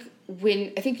think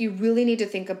you really need to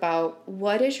think about,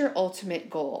 what is your ultimate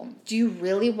goal? Do you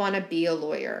really want to be a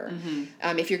lawyer?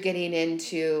 If you're getting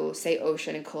into, say,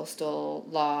 ocean and coastal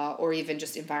law, or even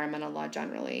just environmental law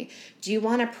generally, do you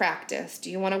want to practice? Do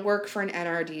you want to work for an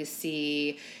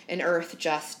NRDC, an Earth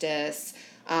Justice?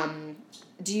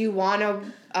 Do you want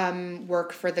to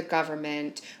work for the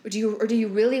government? Or do you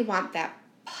really want that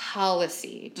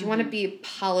policy? Do you want to be a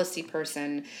policy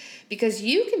person? Because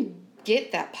you can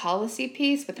get that policy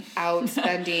piece without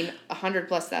spending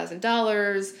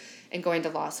 $100,000+ and going to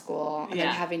law school and then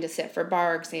having to sit for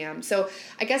bar exams. So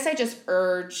I guess I just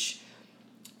urge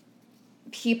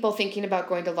people thinking about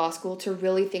going to law school to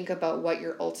really think about what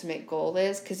your ultimate goal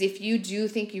is. Because if you do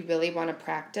think you really want to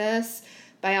practice,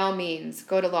 by all means,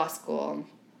 go to law school.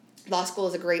 Law school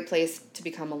is a great place to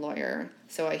become a lawyer,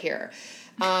 so I hear.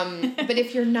 But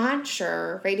if you're not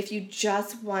sure, right, if you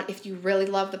really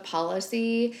love the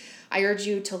policy, I urge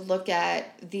you to look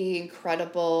at the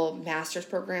incredible master's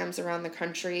programs around the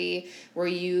country where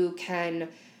you can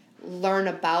learn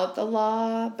about the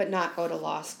law but not go to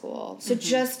law school. So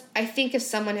I think if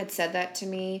someone had said that to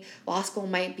me, law school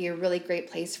might be a really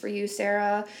great place for you,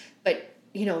 Sarah, but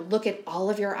look at all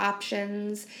of your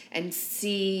options and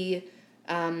see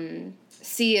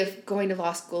if going to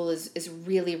law school is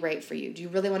really right for you. Do you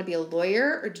really want to be a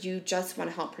lawyer, or do you just want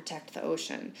to help protect the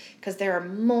ocean? Because there are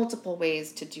multiple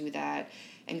ways to do that,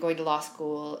 and going to law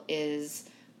school is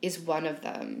one of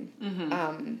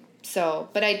them.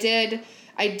 But I did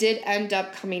end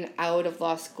up coming out of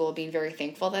law school being very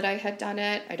thankful that I had done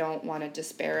it. I don't want to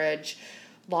disparage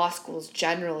law schools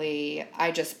generally.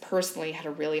 I just personally had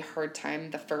a really hard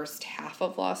time the first half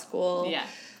of law school. Yeah.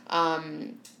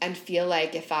 And feel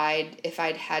like if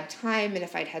I'd had time and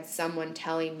if I'd had someone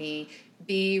telling me,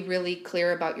 be really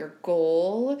clear about your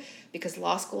goal, because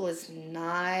law school is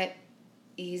not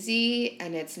easy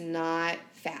and it's not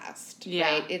fast,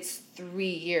 right? It's 3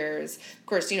 years. Of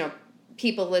course,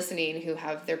 people listening who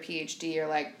have their PhD are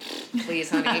like, please,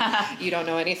 honey, you don't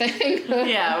know anything.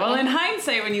 Yeah, well, in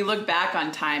hindsight, when you look back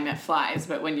on time, it flies,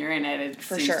 but when you're in it, it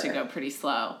For seems sure. to go pretty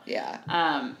slow.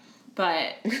 Yeah.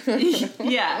 But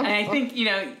yeah, and I think,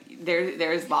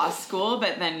 there's law school,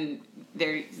 but then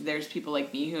there's people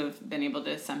like me who have been able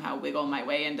to somehow wiggle my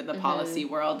way into the policy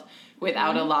world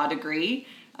without a law degree.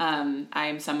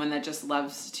 I'm someone that just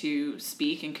loves to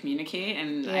speak and communicate,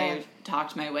 and I've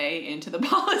talked my way into the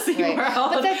policy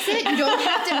world. But that's it. You don't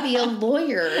have to be a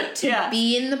lawyer to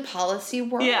be in the policy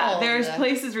world. Yeah, there's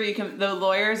places where the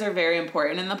lawyers are very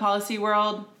important in the policy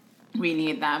world. We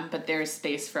need them, but there's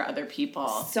space for other people.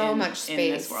 So much space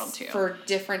in this world too. For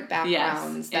different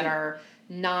backgrounds that are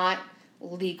not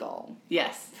legal.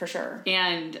 Yes. For sure.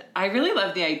 And I really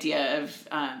love the idea of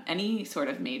any sort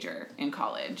of major in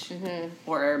college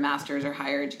or master's or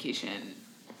higher education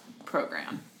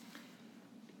program.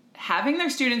 Having their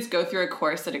students go through a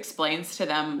course that explains to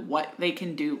them what they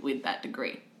can do with that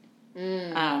degree.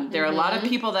 There are a lot of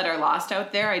people that are lost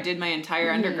out there. I did my entire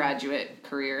undergraduate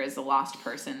career as a lost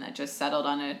person that just settled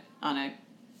on a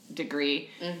degree.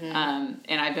 And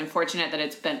I've been fortunate that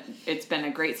it's been a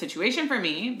great situation for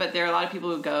me, but there are a lot of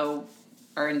people who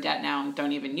are in debt now and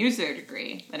don't even use their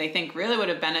degree that I think really would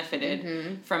have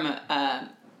benefited from a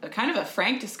kind of a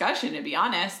frank discussion, to be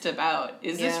honest, about,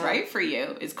 is this right for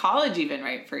you? Is college even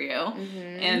right for you?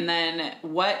 And then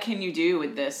what can you do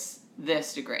with this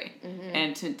degree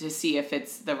and to see if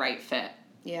it's the right fit.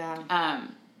 Yeah.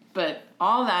 But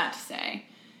all that to say,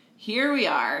 here we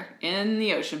are in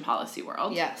the ocean policy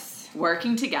world. Yes.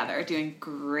 Working together, doing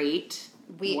great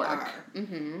work. We are.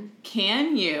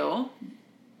 Can you,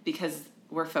 because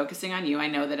we're focusing on you, I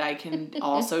know that I can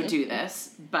also do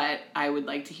this, but I would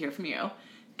like to hear from you.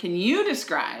 Can you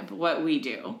describe what we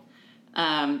do,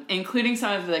 including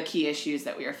some of the key issues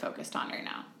that we are focused on right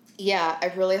now? Yeah, I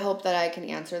really hope that I can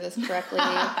answer this correctly,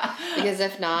 because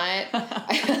if not,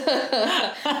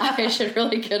 I should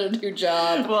really get a new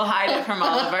job. We'll hide it from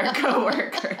all of our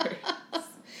coworkers.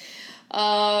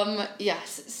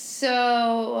 Yes.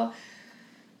 So,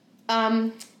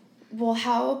 well,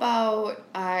 how about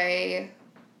I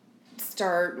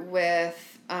start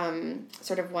with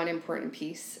sort of one important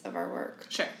piece of our work?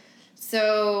 Sure.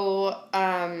 So,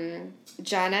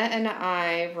 Jenna and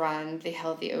I run the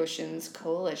Healthy Oceans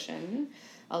Coalition,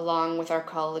 along with our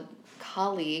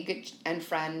colleague and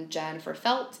friend Jennifer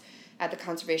Felt at the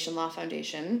Conservation Law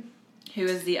Foundation. Who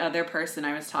is the other person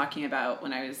I was talking about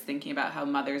when I was thinking about how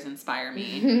mothers inspire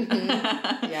me.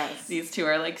 Yes. These two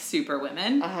are like super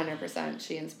women. 100%.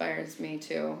 She inspires me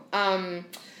too.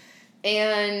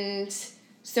 And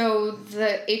so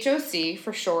the HOC,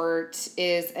 for short,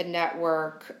 is a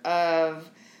network of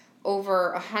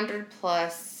over 100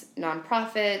 plus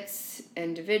nonprofits,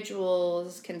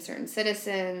 individuals, concerned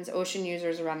citizens, ocean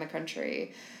users around the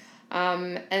country.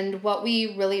 And what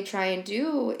we really try and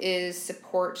do is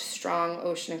support strong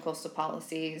ocean and coastal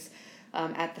policies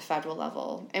at the federal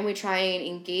level. And we try and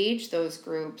engage those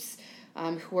groups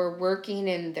who are working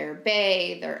in their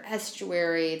bay, their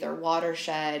estuary, their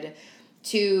watershed,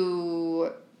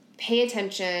 to pay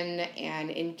attention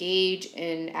and engage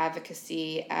in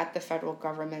advocacy at the federal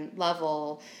government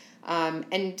level,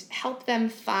 and help them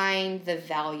find the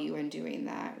value in doing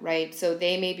that, right? So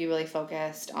they may be really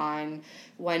focused on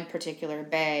one particular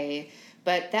bay,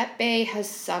 but that bay has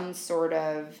some sort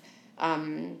of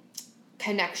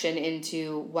connection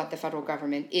into what the federal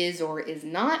government is or is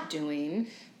not doing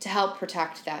to help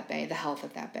protect that bay, the health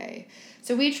of that bay.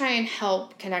 So we try and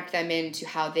help connect them into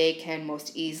how they can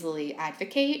most easily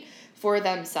advocate for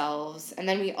themselves. And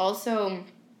then we also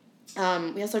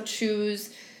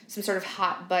choose some sort of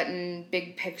hot button,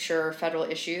 big picture federal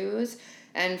issues.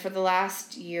 And for the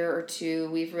last year or two,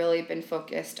 we've really been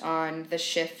focused on the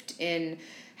shift in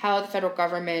how the federal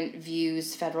government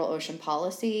views federal ocean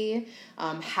policy,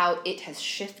 how it has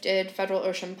shifted federal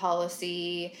ocean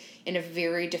policy in a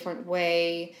very different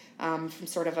way, from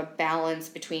sort of a balance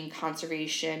between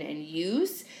conservation and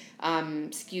use,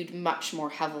 skewed much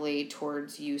more heavily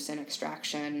towards use and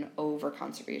extraction over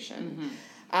conservation.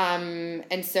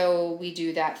 And so we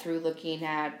do that through looking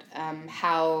at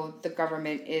how the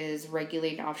government is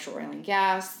regulating offshore oil and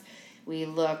gas, We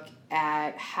look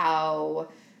at how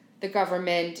the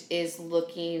government is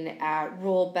looking at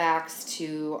rollbacks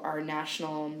to our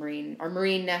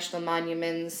marine national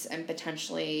monuments and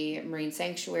potentially marine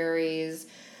sanctuaries.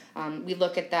 We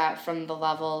look at that from the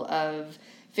level of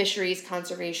fisheries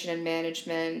conservation and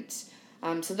management.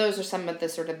 So those are some of the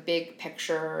sort of big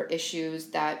picture issues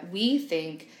that we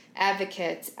think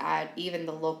advocates at even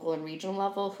the local and regional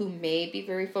level who may be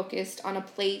very focused on a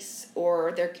place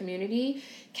or their community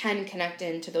can connect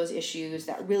into those issues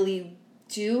that really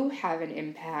do have an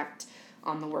impact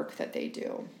on the work that they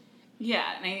do. Yeah,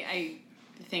 and I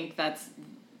think that's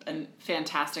a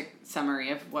fantastic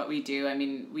summary of what we do. I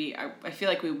mean, I feel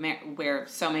like we wear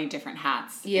so many different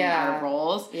hats in our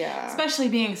roles. Yeah. Especially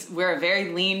we're a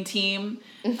very lean team.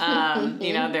 You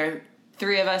know, there are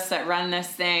 3 of us that run this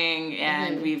thing,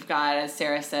 and we've got, as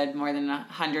Sarah said, more than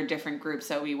 100 different groups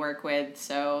that we work with.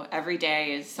 So every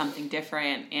day is something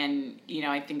different. And, you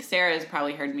know, I think Sarah has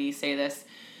probably heard me say this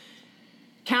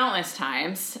countless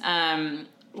times,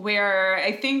 where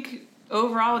I think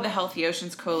overall with the Healthy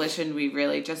Oceans Coalition, we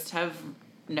really just have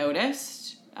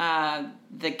noticed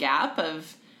the gap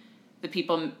of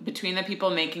between the people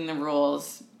making the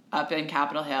rules up in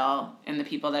Capitol Hill and the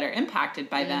people that are impacted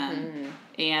by them.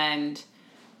 And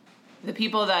the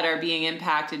people that are being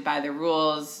impacted by the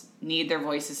rules need their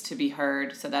voices to be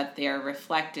heard so that they are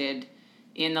reflected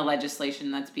in the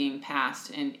legislation that's being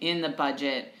passed and in the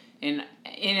budget, in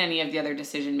any of the other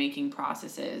decision-making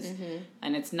processes.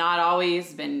 And it's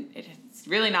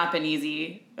really not been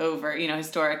easy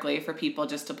historically for people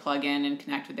just to plug in and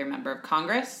connect with their member of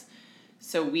Congress.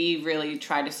 So we really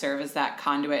try to serve as that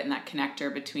conduit and that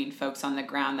connector between folks on the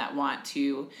ground that want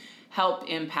to help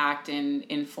impact and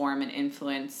inform and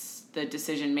influence the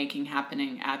decision-making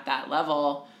happening at that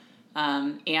level,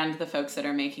 and the folks that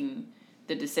are making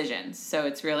the decisions. So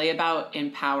it's really about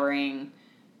empowering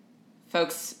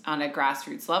folks on a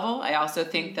grassroots level. I also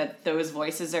think that those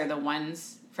voices are the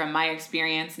ones, from my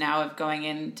experience now of going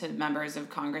into members of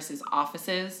Congress's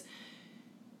offices,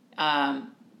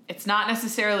 it's not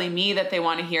necessarily me that they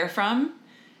want to hear from.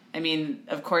 I mean,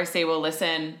 of course they will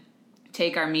listen,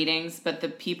 take our meetings, but the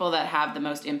people that have the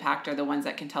most impact are the ones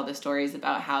that can tell the stories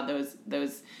about how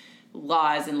those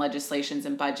laws and legislations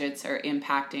and budgets are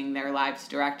impacting their lives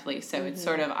directly. So it's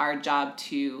sort of our job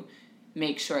to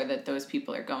make sure that those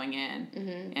people are going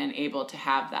in and able to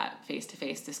have that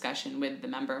face-to-face discussion with the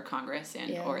member of Congress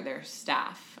and or their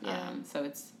staff. So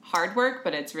it's hard work,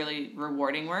 but it's really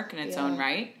rewarding work in its own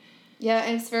right. Yeah,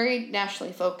 and it's very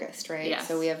nationally focused, right? Yes.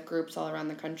 So we have groups all around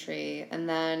the country. And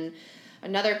then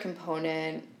another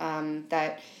component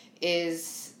that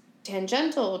is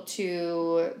tangential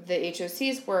to the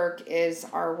HOC's work is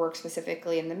our work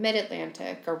specifically in the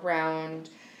Mid-Atlantic around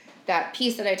that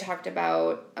piece that I talked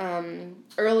about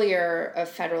earlier of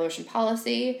federal ocean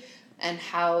policy and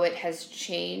how it has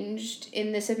changed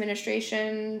in this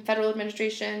federal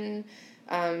administration,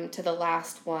 to the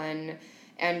last one.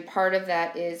 And part of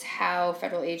that is how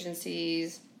federal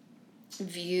agencies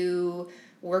view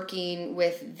working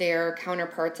with their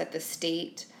counterparts at the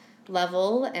state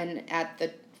level and at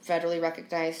the federally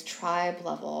recognized tribe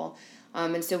level.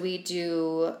 And so we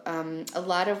do a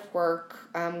lot of work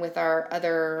with our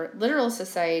other Littoral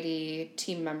Society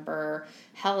team member,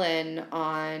 Helen,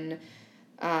 on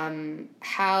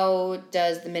how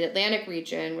does the Mid-Atlantic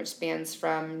region, which spans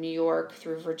from New York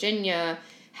through Virginia,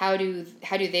 how do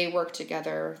they work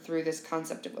together through this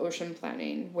concept of ocean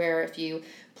planning, where if you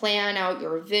plan out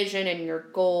your vision and your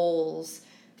goals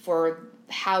for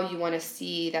how you want to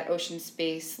see that ocean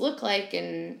space look like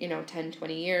in 10,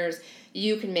 20 years,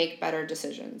 you can make better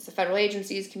decisions. The federal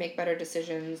agencies can make better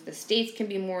decisions. The states can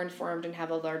be more informed and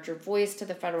have a larger voice to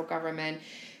the federal government.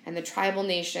 And the tribal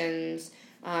nations,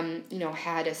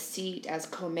 had a seat as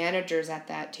co-managers at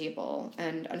that table.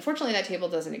 And unfortunately, that table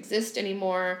doesn't exist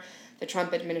anymore. The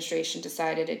Trump administration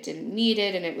decided it didn't need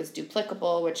it and it was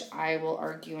duplicable, which I will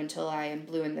argue until I am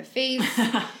blue in the face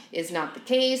is not the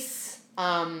case.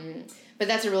 But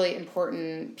that's a really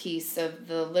important piece of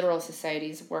the Littoral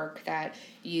Society's work that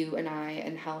you and I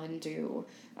and Helen do,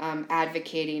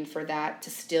 advocating for that to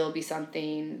still be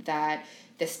something that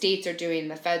the states are doing,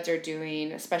 the feds are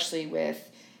doing, especially with,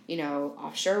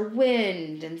 offshore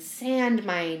wind and sand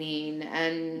mining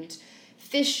and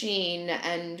fishing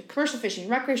and commercial fishing,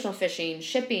 recreational fishing,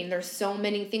 shipping. There's so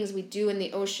many things we do in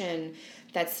the ocean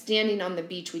that standing on the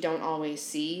beach we don't always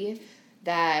see,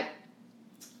 that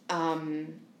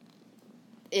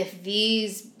if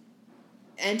these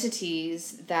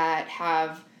entities that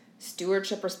have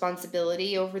stewardship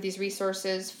responsibility over these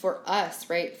resources for us,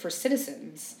 right, for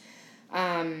citizens,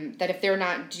 that if they're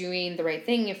not doing the right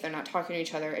thing, if they're not talking to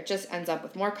each other, it just ends up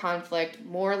with more conflict,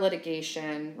 more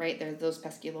litigation, right? There's those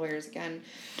pesky lawyers again,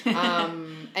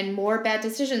 and more bad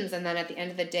decisions. And then at the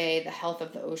end of the day, the health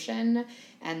of the ocean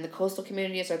and the coastal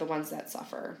communities are the ones that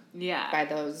suffer by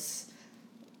those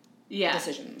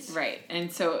decisions. Right.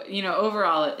 And so,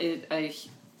 overall, a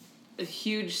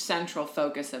huge central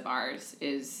focus of ours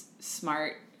is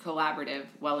smart, collaborative,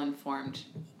 well-informed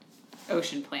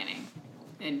ocean planning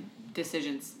and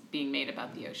decisions being made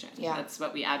about the ocean. Yeah. That's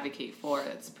what we advocate for.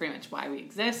 That's pretty much why we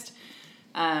exist.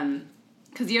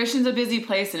 Because the ocean's a busy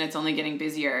place and it's only getting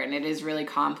busier, and it is really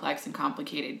complex and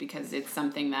complicated because it's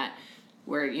something that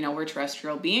we're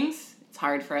terrestrial beings. It's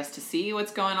hard for us to see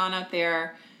what's going on out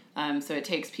there. So it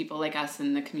takes people like us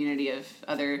in the community of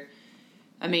other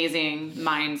amazing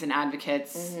minds and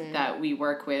advocates that we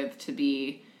work with to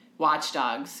be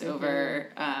watchdogs over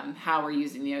how we're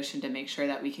using the ocean to make sure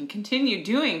that we can continue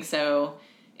doing so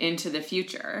into the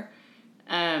future.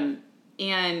 And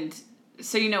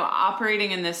so,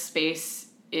 operating in this space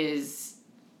is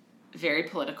very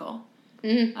political.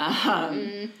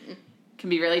 Can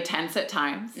be really tense at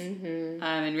times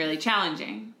and really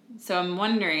challenging. So I'm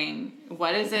wondering,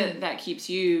 what is it that keeps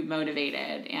you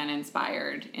motivated and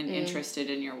inspired and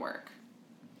interested in your work?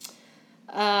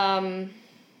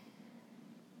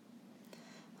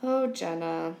 Oh,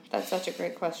 Jenna, that's such a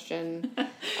great question.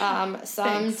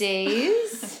 Some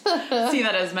days. See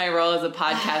that as my role as a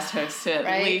podcast host to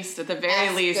at the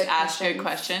very least, ask good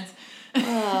questions.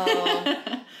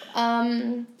 To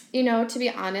be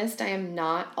honest, I am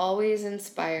not always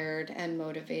inspired and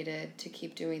motivated to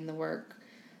keep doing the work.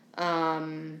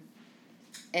 And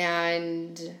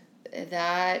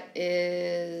that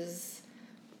is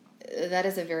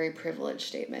a very privileged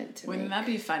statement to Wouldn't that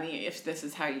be funny if this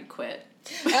is how you quit?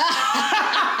 And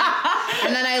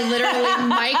then I literally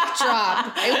mic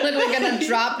drop. I'm literally gonna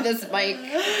drop this mic.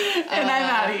 And I'm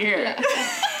out of here. Yeah.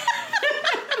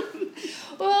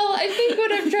 Well, I think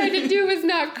what I'm trying to do is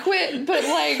not quit, but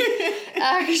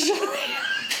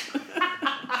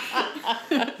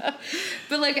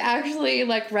actually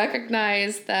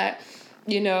recognize that,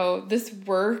 this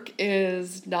work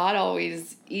is not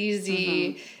always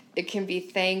easy. It can be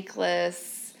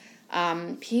thankless.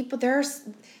 There's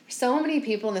so many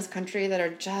people in this country that are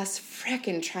just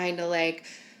frickin' trying to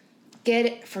get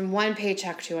it from one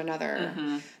paycheck to another,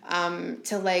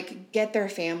 to get their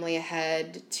family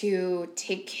ahead, to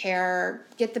take care,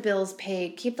 get the bills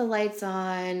paid, keep the lights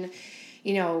on,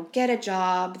 get a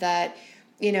job that,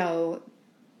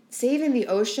 saving the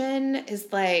ocean is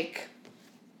a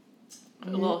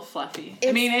little fluffy.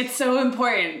 It's so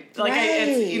important.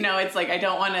 I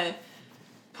don't want to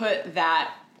put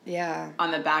that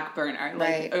on the back burner.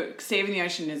 Saving the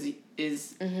ocean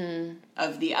is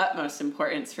of the utmost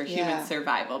importance for human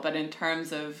survival. But in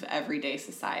terms of everyday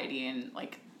society and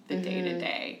the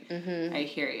day-to-day, I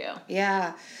hear you.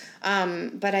 Yeah.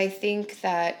 But I think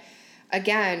that,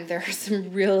 again, there are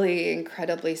some really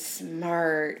incredibly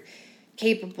smart,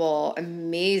 capable,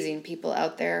 amazing people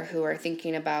out there who are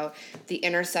thinking about the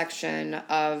intersection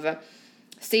of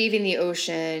saving the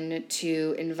ocean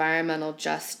to environmental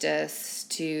justice,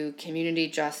 to community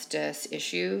justice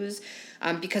issues,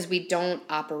 because we don't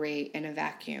operate in a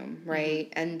vacuum,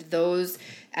 right? And those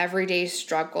everyday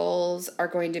struggles are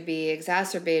going to be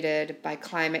exacerbated by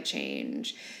climate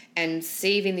change. And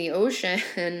saving the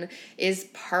ocean is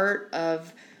part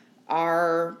of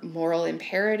our moral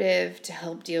imperative to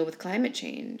help deal with climate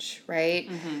change, right?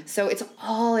 So it's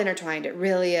all intertwined. It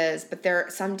really is. But there are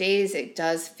some days it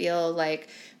does feel like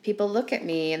people look at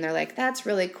me and they're like, that's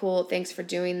really cool. Thanks for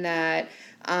doing that.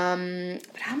 But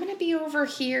I'm going to be over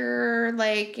here,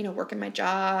 working my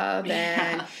job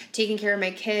and taking care of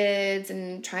my kids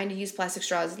and trying to use plastic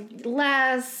straws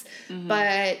less. But,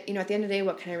 at the end of the day,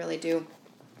 what can I really do?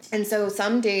 And so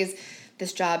some days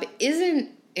this job isn't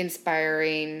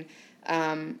inspiring,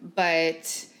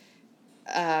 but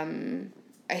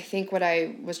I think what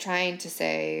I was trying to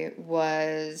say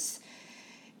was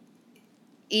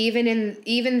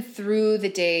even through the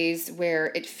days where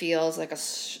it feels like a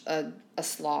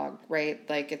slog, right?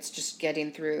 It's just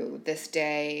getting through this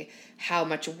day. How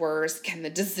much worse can the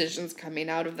decisions coming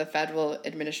out of the federal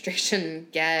administration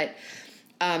get?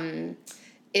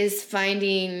 Is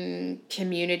finding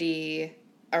community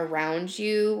around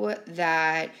you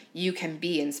that you can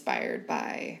be inspired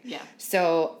by. Yeah.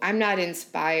 So I'm not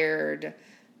inspired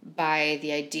by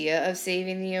the idea of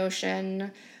saving the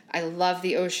ocean. I love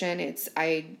the ocean.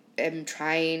 I am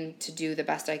trying to do the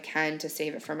best I can to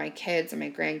save it for my kids and my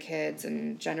grandkids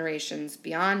and generations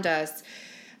beyond us.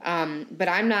 But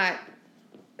I'm not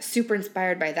super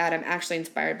inspired by that. I'm actually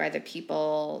inspired by the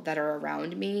people that are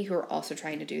around me who are also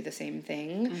trying to do the same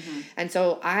thing. Mm-hmm. And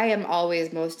so I am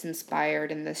always most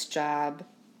inspired in this job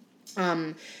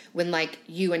when like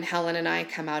you and Helen and I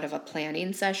come out of a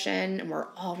planning session and we're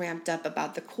all ramped up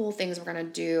about the cool things we're going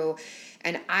to do.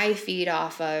 And I feed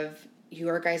off of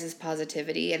your guys'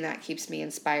 positivity, and that keeps me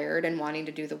inspired and wanting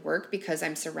to do the work because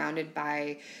I'm surrounded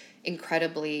by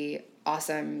incredibly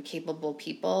awesome, capable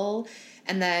people.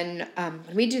 And then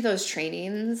when we do those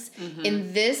trainings, mm-hmm.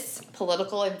 in this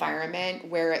political environment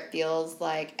where it feels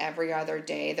like every other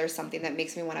day there's something that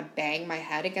makes me want to bang my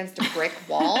head against a brick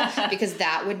wall because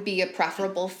that would be a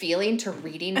preferable feeling to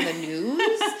reading the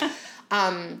news.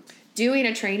 Doing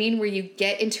a training where you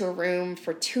get into a room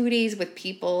for 2 days with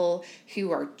people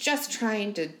who are just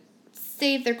trying to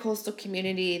save their coastal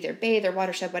community, their bay, their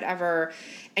watershed, whatever,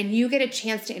 and you get a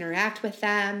chance to interact with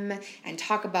them and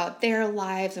talk about their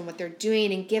lives and what they're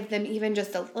doing and give them even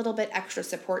just a little bit extra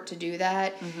support to do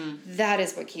that, mm-hmm. that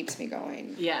is what keeps me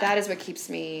going. Yeah. That is what keeps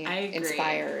me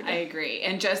inspired. I agree.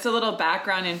 And just a little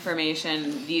background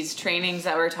information, these trainings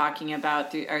that we're talking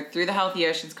about are through the Healthy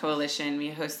Oceans Coalition. We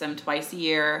host them twice a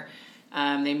year.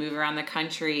 They move around the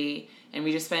country, and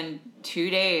we just spend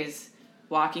 2 days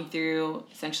walking through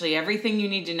essentially everything you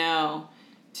need to know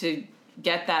to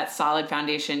get that solid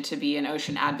foundation to be an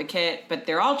ocean advocate. But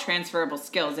they're all transferable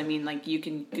skills. I mean, like you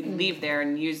can mm-hmm. leave there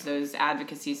and use those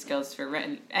advocacy skills for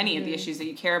any mm-hmm. of the issues that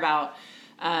you care about.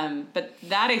 But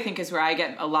that I think is where I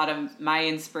get a lot of my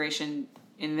inspiration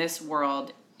in this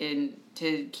world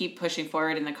to keep pushing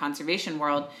forward in the conservation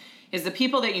world. Is the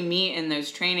people that you meet in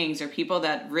those trainings are people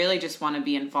that really just want to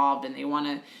be involved and they want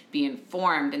to be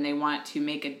informed and they want to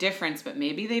make a difference, but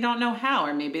maybe they don't know how,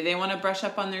 or maybe they want to brush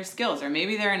up on their skills, or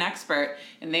maybe they're an expert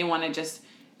and they want to just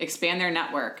expand their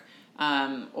network,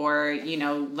 or,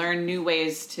 learn new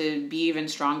ways to be even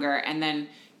stronger. And then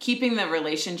keeping the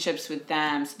relationships with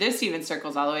them. So this even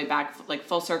circles all the way back, like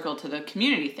full circle to the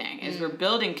community thing, is we're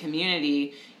building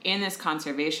community in this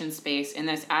conservation space, in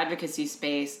this advocacy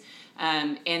space.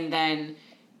 And then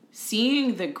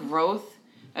seeing the growth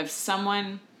of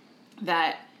someone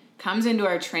that comes into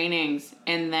our trainings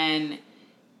and then,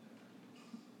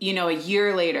 a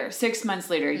year later, 6 months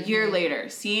later, a mm-hmm. year later,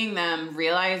 seeing them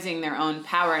realizing their own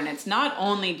power. And it's not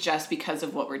only just because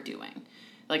of what we're doing.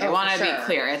 Like, I want to be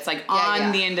clear. It's like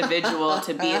the individual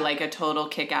to be like a total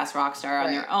kick-ass rock star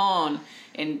on their own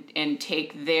and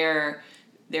take their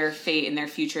fate and their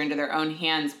future into their own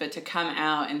hands, but to come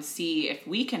out and see if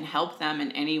we can help them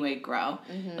in any way grow.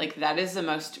 Mm-hmm. Like that is the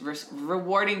most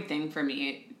rewarding thing for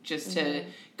me, just mm-hmm. to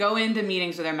go into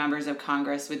meetings with our members of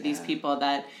Congress with these people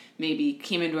that maybe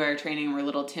came into our training and were a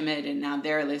little timid, and now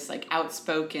they're this like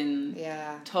outspoken,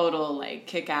 total like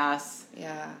kick-ass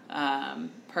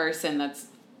person that's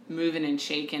moving and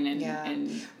shaking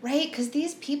and right, because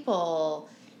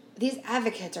these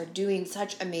advocates are doing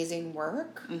such amazing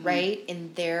work, mm-hmm. right,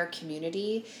 in their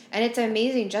community. And it's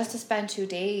amazing just to spend 2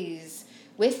 days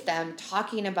with them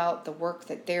talking about the work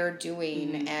that they're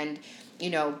doing mm-hmm. and,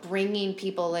 bringing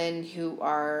people in who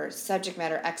are subject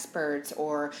matter experts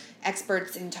or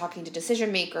experts in talking to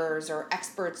decision makers or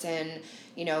experts in,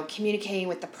 communicating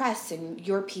with the press and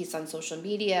your piece on social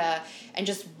media, and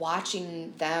just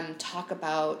watching them talk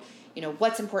about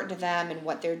what's important to them and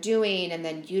what they're doing, and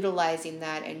then utilizing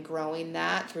that and growing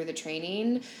that through the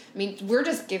training. I mean, we're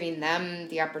just giving them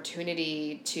the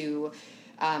opportunity to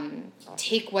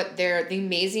take the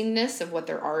amazingness of what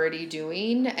they're already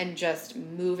doing and just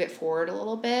move it forward a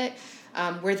little bit,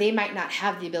 where they might not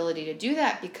have the ability to do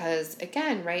that because,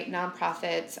 again, right,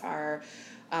 nonprofits are...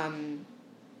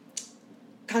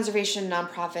 conservation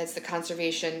nonprofits, the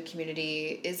conservation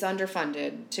community is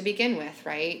underfunded to begin with,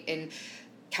 right? And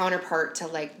counterpart to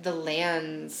like the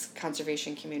lands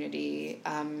conservation community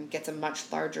gets a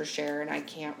much larger share, and I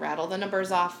can't rattle the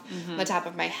numbers off mm-hmm. the top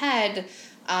of my head.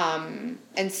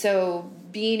 And so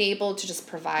being able to just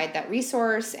provide that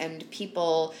resource and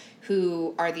people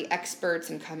who are the experts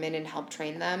and come in and help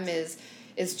train them is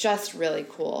just really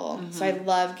cool. Mm-hmm. So I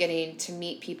love getting to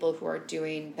meet people who are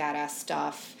doing badass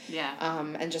stuff.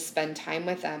 And just spend time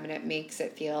with them, and it makes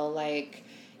it feel like,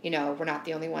 we're not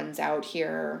the only ones out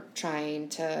here trying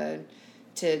to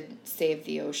save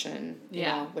the ocean, you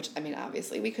know, which, I mean,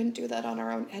 obviously we couldn't do that on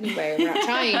our own anyway. We're not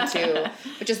trying to,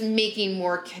 but just making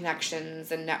more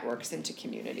connections and networks into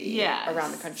community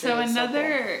around the country. So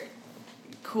another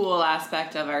cool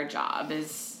aspect of our job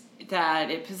is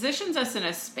that it positions us in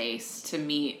a space to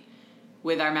meet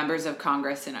with our members of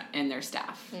Congress and their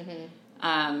staff.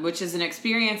 Mm-hmm. Which is an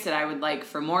experience that I would like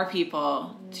for more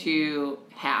people to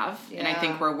have. Yeah. And I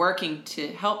think we're working to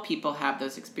help people have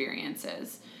those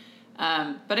experiences.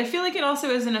 But I feel like it also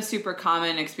isn't a super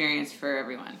common experience for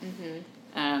everyone.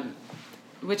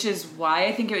 Which is why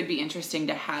I think it would be interesting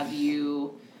to have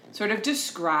you sort of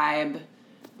describe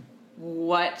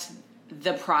what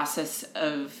the process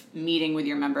of meeting with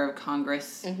your member of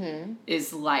Congress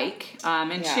is like,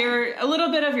 and share a little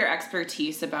bit of your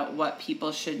expertise about what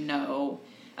people should know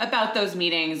about those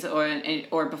meetings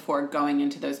or before going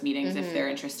into those meetings if they're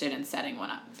interested in setting one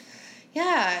up.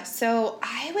 Yeah, so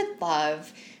I would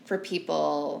love for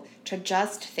people to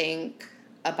just think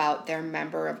about their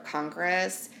member of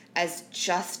Congress as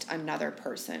just another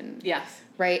person. Yes.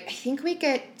 Right? I think we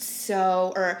get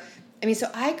so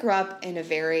I grew up in a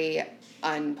very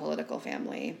unpolitical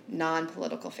family,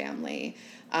 non-political family.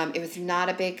 It was not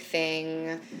a big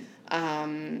thing.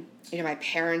 My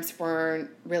parents weren't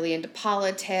really into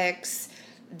politics.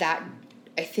 That,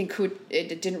 I think,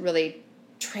 it didn't really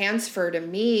transfer to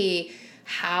me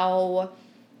how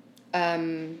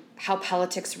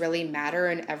politics really matter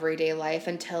in everyday life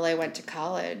until I went to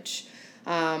college.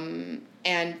 And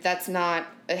that's not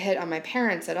a hit on my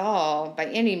parents at all by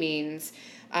any means.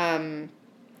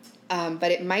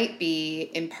 But it might be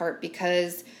in part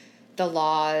because the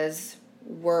laws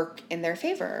work in their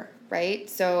favor, right?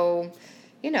 So,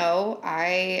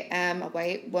 I am a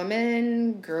white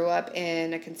woman, grew up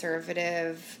in a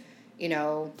conservative,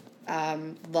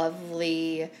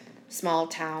 lovely small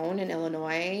town in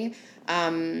Illinois.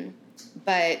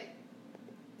 But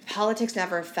politics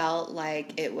never felt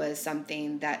like it was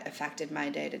something that affected my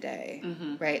day-to-day,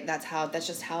 right? That's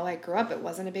just how I grew up. It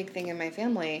wasn't a big thing in my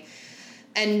family.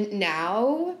 And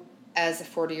now, as a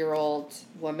 40-year-old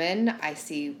woman, I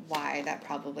see why that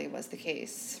probably was the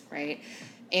case, right?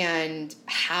 And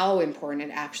how important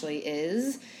it actually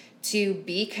is to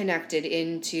be connected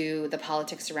into the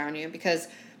politics around you, because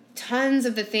tons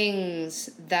of the things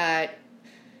that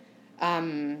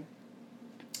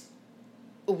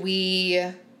we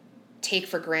take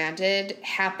for granted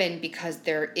happen because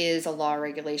there is a law or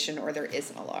regulation or there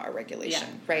isn't a law or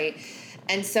regulation, right?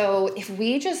 And so if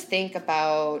we just think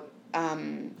about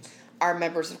our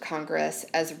members of Congress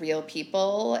as real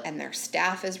people and their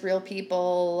staff as real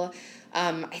people,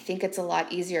 I think it's a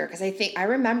lot easier, because I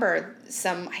remember I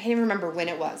can't even remember when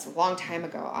it was, a long time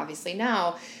ago, obviously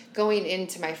now, going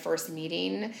into my first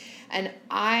meeting, and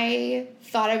I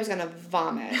thought I was going to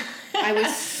vomit. I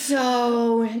was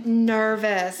so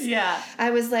nervous. Yeah.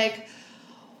 I was like,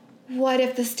 what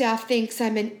if the staff thinks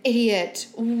I'm an idiot?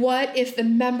 What if the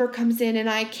member comes in and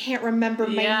I can't remember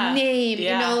my name?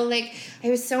 Yeah. I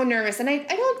was so nervous. And I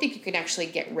don't think you can actually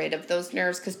get rid of those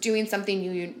nerves, because doing something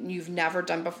you've never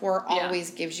done before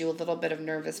always gives you a little bit of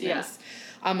nervousness.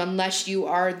 Unless you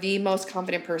are the most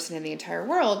confident person in the entire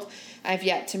world. I've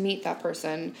yet to meet that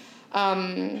person.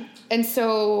 And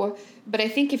so, but I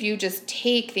think if you just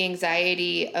take the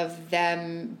anxiety of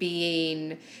them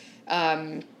being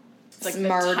like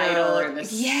smarter, the title or the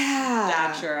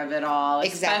stature of it all,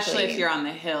 especially if you're on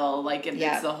the Hill, like if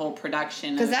it's the whole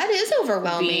production. Because that is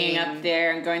overwhelming. Being up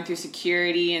there and going through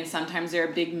security, and sometimes there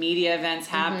are big media events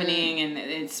happening, and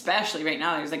especially right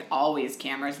now, there's like always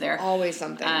cameras there. Always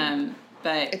something.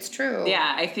 But it's true.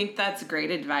 Yeah, I think that's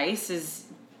great advice.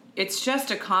 It's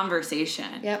just a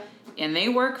conversation. Yep. And they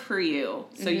work for you.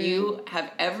 So you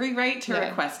have every right to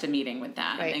request a meeting with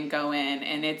them and go in,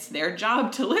 and it's their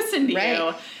job to listen to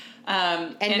you.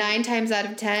 And 9 times out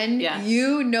of 10,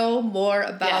 you know more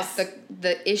about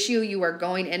the issue you are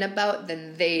going in about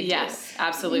than they do. Yes,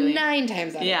 absolutely. 9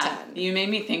 times out of 10. You made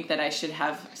me think that I should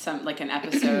have an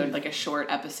episode, like a short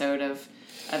episode of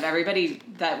everybody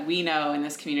that we know in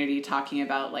this community talking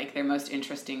about like their most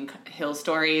interesting Hill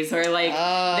stories, or like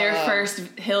their first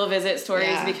Hill visit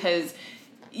stories, because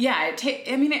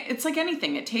it's like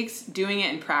anything. It takes doing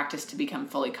it in practice to become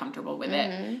fully comfortable with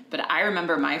it. But I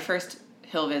remember my first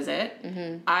Hill visit,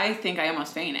 I think I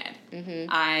almost fainted.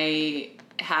 I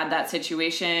had that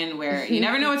situation where you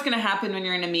never know what's going to happen when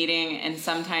you're in a meeting, and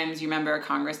sometimes your member of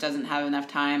Congress doesn't have enough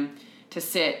time to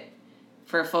sit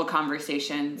for a full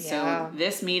conversation. So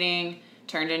this meeting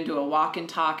turned into a walk and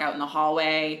talk out in the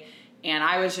hallway, and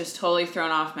I was just totally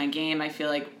thrown off my game. I feel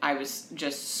like I was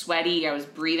just sweaty. I was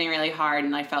breathing really hard,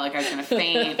 and I felt like I was going to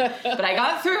faint. But I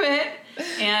got through it,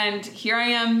 and here I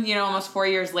am, almost 4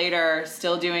 years later,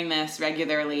 still doing this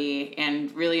regularly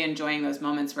and really enjoying those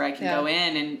moments where I can go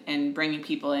in and bringing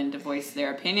people in to voice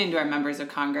their opinion to our members of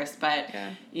Congress. But,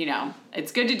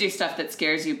 it's good to do stuff that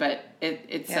scares you, but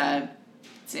it's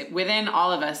within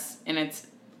all of us, and it's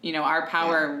our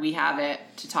power. We have it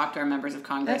to talk to our members of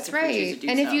Congress. That's right.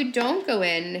 And if you don't go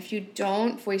in, if you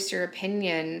don't voice your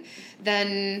opinion,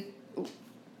 then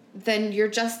then you're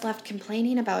just left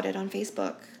complaining about it on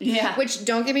Facebook. Yeah. Which,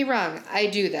 don't get me wrong, I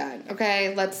do that,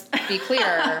 okay? Let's be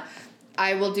clear.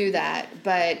 I will do that.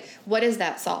 But what does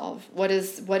that solve? What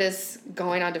is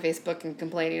going onto Facebook and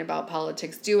complaining about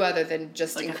politics do other than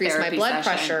just like increase my blood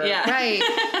pressure? Yeah. Right.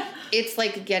 It's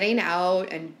like getting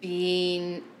out and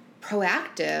being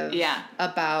proactive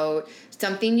about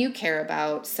something you care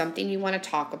about, something you want to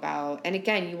talk about. And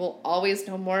again, you will always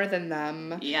know more than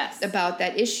them about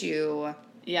that issue.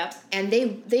 Yep. And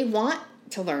they want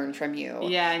to learn from you.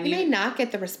 Yeah. And you may not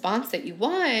get the response that you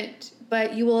want,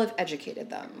 but you will have educated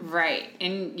them. Right.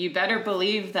 And you better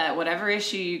believe that whatever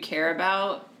issue you care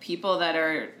about, people that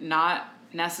are not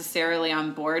necessarily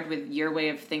on board with your way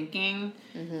of thinking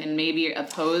and maybe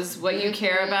oppose what you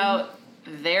care about,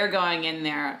 they're going in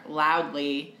there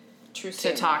loudly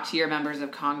to talk to your members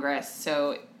of Congress.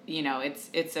 So, you know,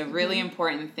 it's a really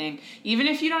important thing. Even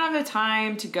if you don't have the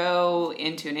time to go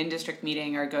into an in-district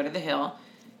meeting or go to the Hill,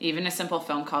 even a simple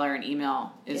phone call or an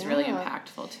email is really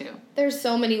impactful too. There's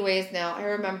so many ways now. I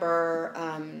remember,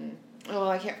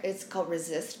 it's called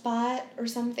ResistBot or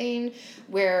something,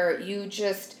 where you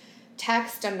just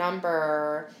text a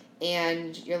number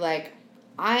and you're like,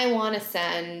 I want to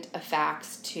send a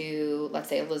fax to, let's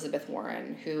say, Elizabeth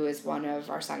Warren, who is one of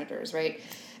our senators, right?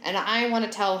 And I want to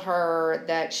tell her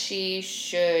that she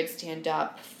should stand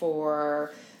up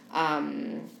for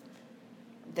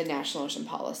the National Ocean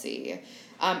Policy.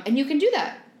 And you can do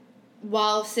that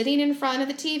while sitting in front of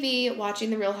the TV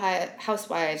watching The Real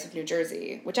Housewives of New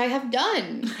Jersey, which I have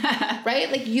done, right?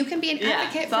 Like, you can be an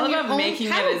advocate it's all from about your own making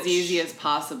couch. it as easy as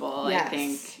possible, I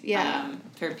think,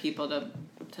 for people to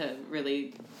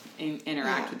really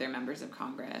interact with their members of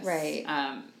Congress. Right.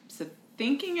 So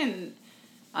thinking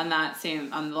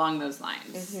along those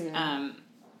lines,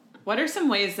 what are some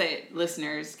ways that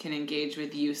listeners can engage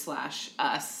with you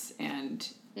 /us and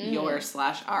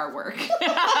your/our work?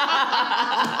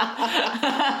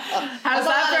 How's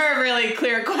that for a really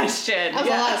clear question? That's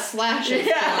a lot of slashes.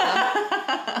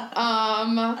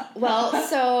 Well,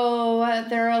 so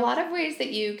there are a lot of ways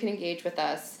that you can engage with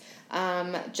us.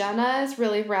 Jenna is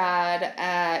really rad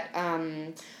at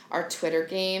our Twitter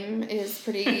game is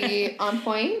pretty on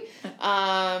point.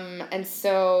 And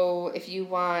so if you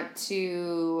want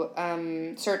to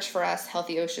search for us,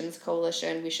 Healthy Oceans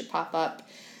Coalition, we should pop up.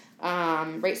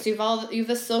 Right, so you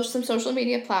have some social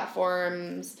media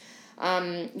platforms.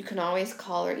 You can always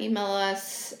call or email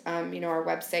us. Our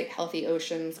website,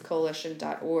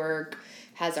 healthyoceanscoalition.org,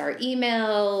 has our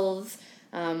emails.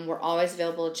 We're always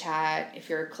available to chat. If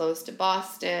you're close to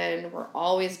Boston, we're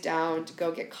always down to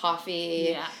go get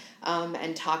coffee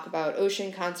and talk about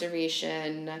ocean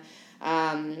conservation.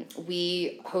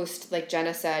 We host, like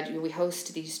Jenna said, we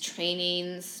host these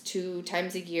trainings 2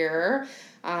 times a year.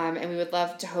 And we would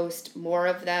love to host more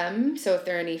of them. So if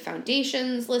there are any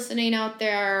foundations listening out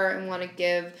there and want to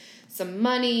give some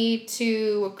money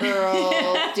to a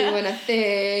girl doing a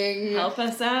thing, help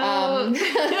us out.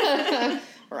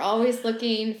 We're always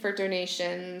looking for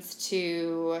donations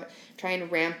to try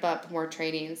and ramp up more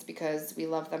trainings because we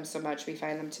love them so much. We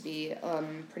find them to be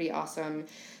pretty awesome.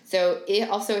 So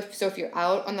if you're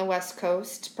out on the West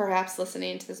Coast, perhaps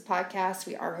listening to this podcast,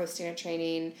 we are hosting a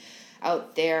training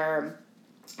out there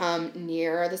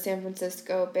near the San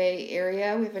Francisco Bay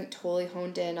Area. We haven't totally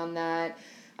honed in on that.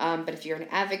 But if you're an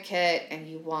advocate and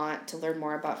you want to learn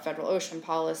more about federal ocean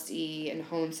policy and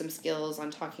hone some skills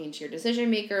on talking to your decision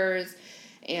makers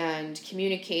and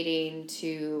communicating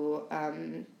to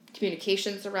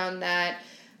communications around that,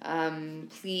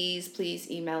 please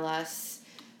email us.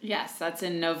 Yes, that's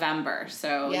in November.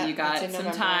 So you got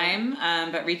some time,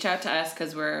 but reach out to us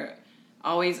because we're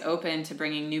always open to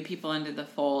bringing new people into the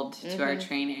fold to our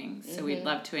training. So we'd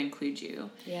love to include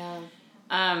you. Yeah.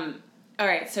 All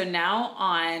right. So now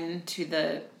on to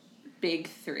the big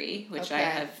 3, which I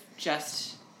have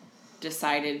just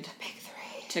decided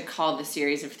to call the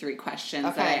series of 3 questions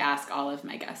that I ask all of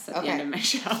my guests at the end of my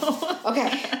show. Okay.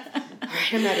 All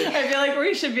right, I'm ready. I feel like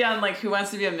we should be on Who Wants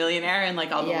to Be a Millionaire and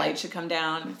all the lights should come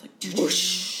down. It's like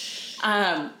whoosh.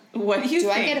 What do you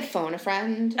think? Do I get to phone a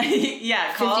friend?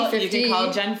 Yeah, 50-50. You can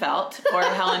call Jen Felt or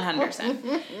Helen Henderson.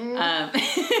 Okay, all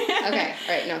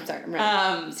right. No, I'm sorry. I'm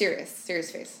ready.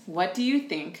 Serious face. What do you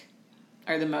think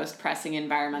are the most pressing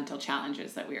environmental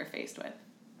challenges that we are faced with?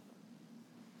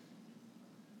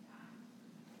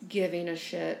 Giving a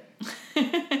shit.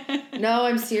 No,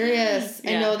 I'm serious.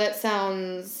 I know that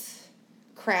sounds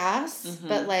crass,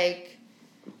 but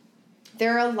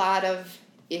there are a lot of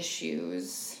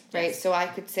issues. Right, so I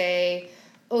could say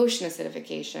ocean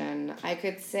acidification. I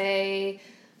could say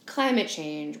climate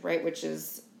change, right, which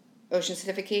is ocean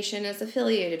acidification is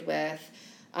affiliated with.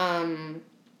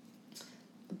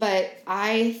 But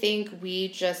I think we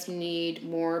just need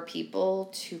more people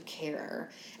to care.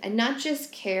 And not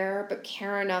just care, but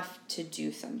care enough to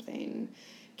do something.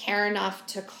 Care enough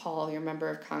to call your member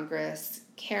of Congress.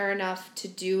 Care enough to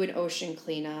do an ocean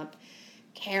cleanup.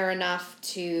 Care enough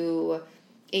to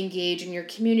engage in your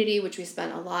community, which we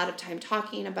spent a lot of time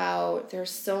talking about. There's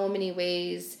so many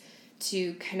ways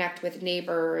to connect with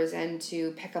neighbors and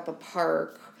to pick up a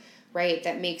park, right,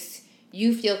 that makes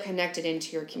you feel connected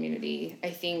into your community.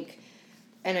 I think,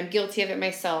 and I'm guilty of it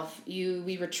myself,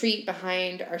 we retreat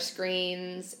behind our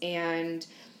screens and,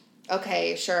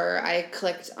 okay, sure, I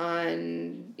clicked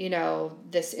on,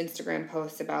 this Instagram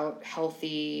post about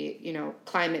healthy,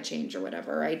 climate change or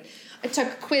whatever. I took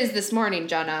a quiz this morning,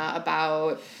 Jenna,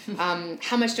 about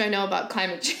how much do I know about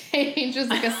climate change. It was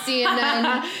like a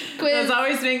CNN quiz. Those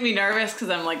always make me nervous because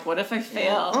I'm like, what if I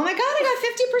fail? Oh my God,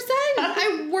 I got 50%.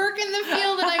 I work in the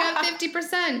field and I got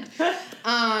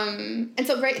 50%. And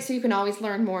so, right, so you can always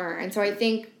learn more. And so I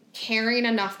think caring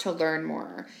enough to learn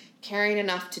more, caring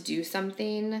enough to do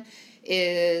something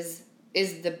is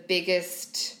the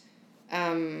biggest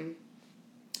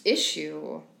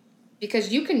issue,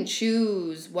 because you can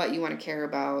choose what you want to care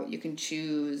about, you can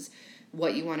choose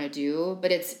what you want to do,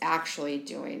 but it's actually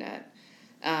doing it.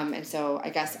 And so I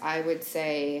guess I would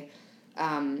say,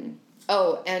 and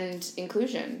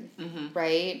inclusion,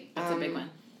 right? That's a big one.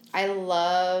 I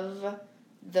love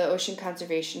the ocean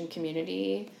conservation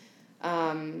community.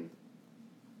 And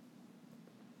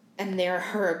there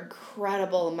are an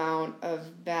incredible amount of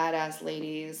badass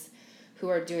ladies who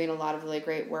are doing a lot of really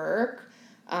great work,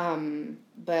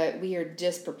 but we are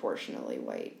disproportionately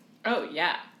white. Oh,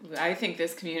 yeah. I think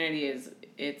this community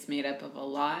it's made up of a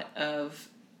lot of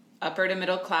upper to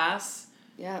middle class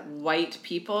white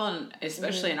people, and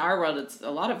especially in our world, it's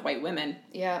a lot of white women.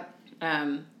 Yeah.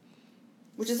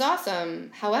 Which is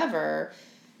awesome. However,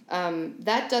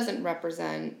 that doesn't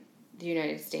represent the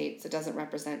United States. It doesn't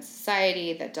represent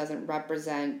society. That doesn't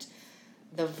represent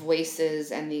the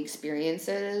voices and the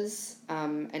experiences.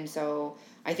 And so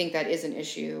I think that is an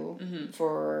issue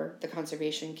for the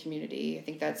conservation community. I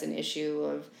think that's an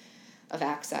issue of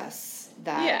access.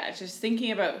 Just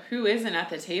thinking about who isn't at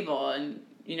the table, and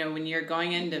when you're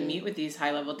going in to meet with these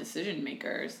high level decision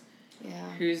makers,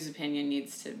 whose opinion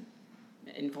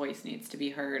and voice needs to be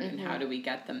heard, and how do we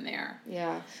get them there?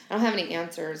 Yeah, I don't have any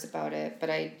answers about it, but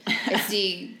I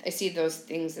see those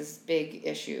things as big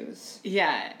issues.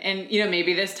 Yeah, and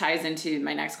maybe this ties into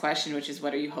my next question, which is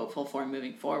what are you hopeful for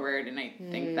moving forward? And I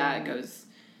think that goes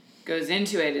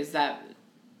into it, is that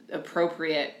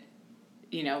appropriate,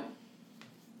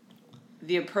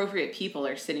 the appropriate people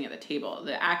are sitting at the table.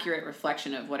 The accurate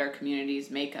reflection of what our community's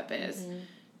makeup has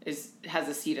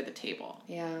a seat at the table.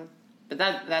 Yeah. But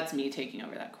that's me taking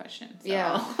over that question. So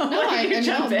yeah. No, I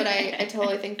know, but I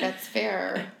totally think that's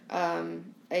fair. Yeah.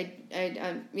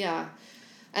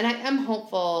 And I'm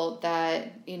hopeful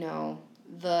that, the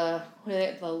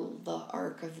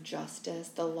arc of justice,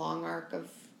 the long arc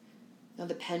of,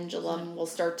 the pendulum will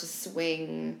start to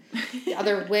swing the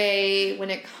other way when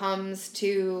it comes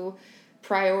to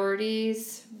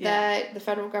priorities that the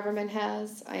federal government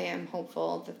has. I am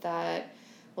hopeful that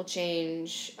will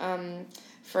change.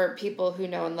 For people who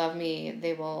know and love me,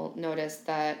 they will notice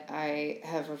that I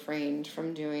have refrained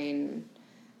from doing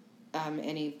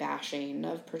any bashing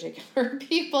of particular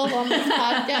people on this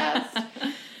podcast.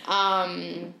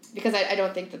 Because I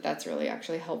don't think that that's really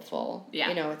actually helpful. Yeah.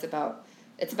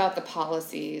 It's about the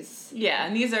policies. Yeah,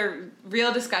 and these are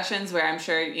real discussions where I'm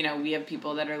sure, we have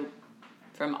people that are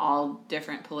from all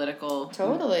different political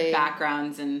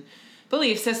backgrounds and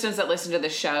belief systems that listen to the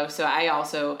show. So I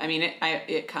also,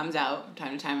 it comes out from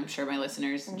time to time. I'm sure my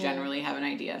listeners generally have an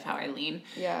idea of how I lean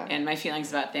and my feelings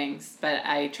about things. But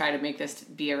I try to make this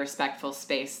be a respectful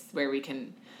space where we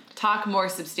can talk more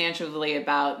substantively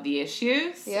about the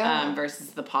issues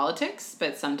versus the politics.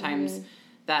 But sometimes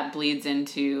that bleeds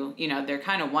into, they're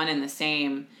kind of one and the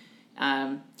same.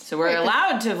 So we're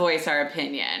allowed to voice our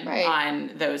opinion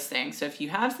on those things. So if you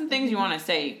have some things you want to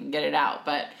say, you can get it out.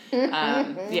 But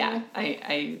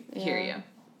I hear you.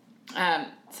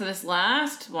 So this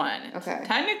last one,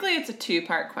 technically it's a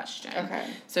 2-part question. Okay.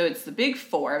 So it's the big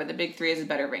 4, but the big 3 has a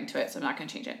better ring to it, so I'm not going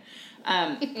to change it.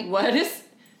 What is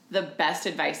the best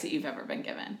advice that you've ever been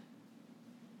given?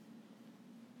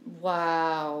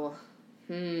 Wow.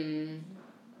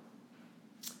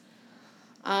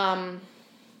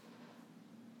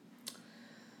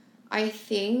 I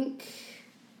think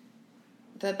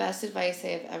the best advice I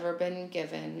have ever been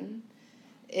given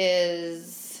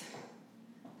is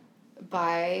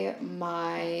by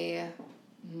my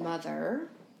mother,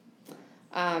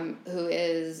 who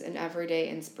is an everyday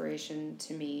inspiration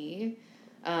to me.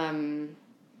 that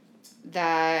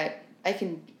I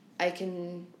can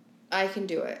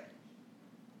do it.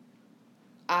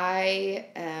 I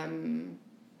am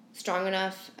strong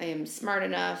enough, I am smart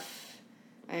enough,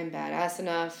 I am badass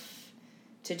enough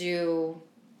to do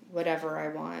whatever I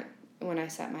want when I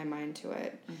set my mind to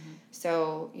it. Mm-hmm.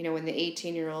 So, when the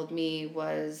 18-year-old me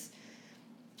was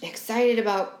excited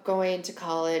about going to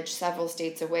college several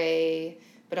states away,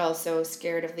 but also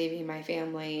scared of leaving my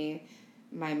family,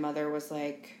 my mother was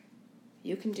like,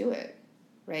 you can do it,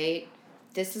 right?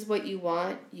 This is what you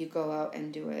want, you go out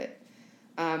and do it.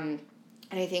 And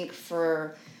I think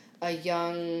for a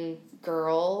young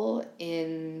girl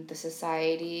in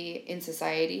society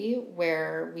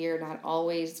where we are not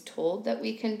always told that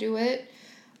we can do it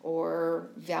or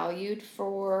valued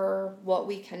for what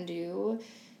we can do,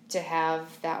 to have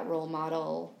that role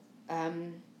model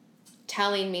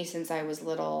telling me since I was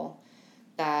little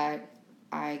that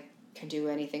I can do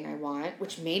anything I want,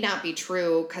 which may not be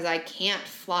true because I can't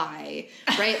fly,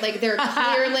 right? Like there are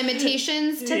clear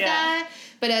limitations to that.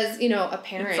 But as, a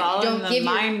parent, it's all you don't give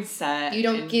mindset. You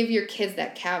don't give your kids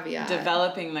that caveat.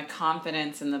 Developing the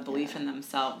confidence and the belief in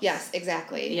themselves. Yes,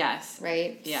 exactly. Yes.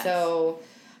 Right? Yes. So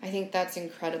I think that's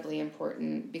incredibly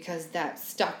important because that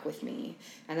stuck with me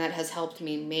and that has helped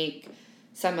me make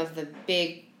some of the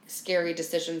big, scary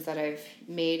decisions that I've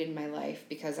made in my life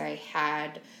because I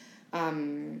had,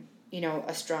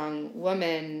 a strong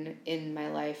woman in my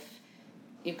life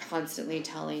constantly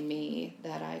telling me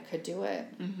that I could do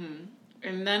it. Mm-hmm.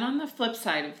 And then on the flip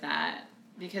side of that,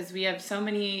 because we have so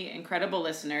many incredible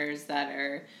listeners that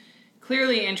are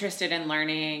clearly interested in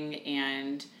learning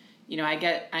and,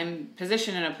 I'm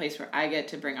positioned in a place where I get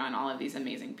to bring on all of these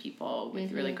amazing people with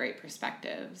mm-hmm. really great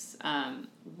perspectives.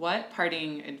 What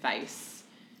parting advice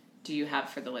do you have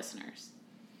for the listeners?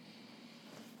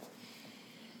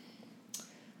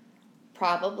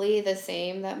 Probably the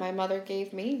same that my mother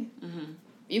gave me. Mm-hmm.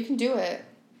 You can do it.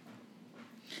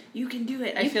 You can do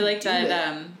it. I feel like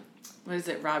that, what is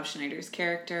it, Rob Schneider's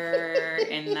character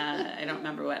in, I don't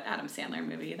remember what Adam Sandler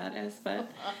movie that is,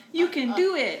 but you can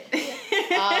do it.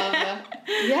 That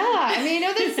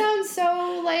sounds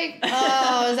so like,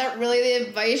 is that really the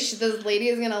advice this lady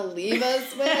is going to leave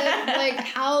us with? Like,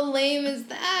 how lame is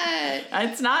that?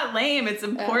 It's not lame. It's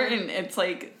important. It's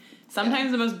like,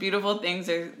 sometimes the most beautiful things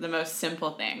are the most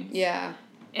simple things. Yeah.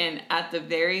 And at the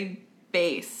very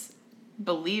base,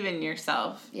 believe in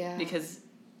yourself. Yeah. Because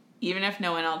even if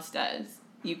no one else does,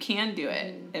 you can do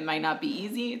it. Mm. It might not be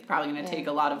easy. It's probably going to take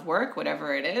a lot of work,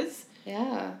 whatever it is.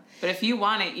 Yeah. But if you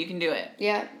want it, you can do it.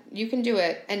 Yeah, you can do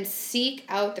it. And seek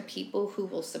out the people who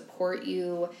will support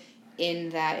you in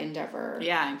that endeavor.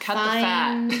 Yeah, and cut the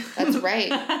fat. That's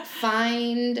right.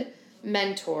 Find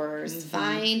mentors. Mm-hmm.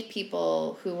 Find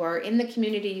people who are in the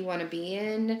community you want to be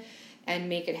in and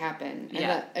make it happen.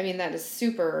 And that is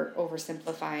super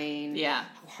oversimplifying how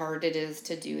hard it is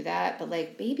to do that. But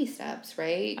like baby steps,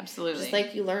 right? Absolutely. Just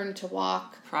like you learn to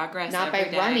walk. Progress not every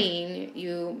by day.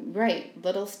 Running,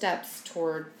 little steps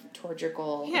toward your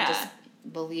goal. Yeah. And just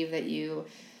believe that you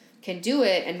can do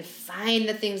it and find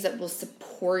the things that will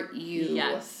support you in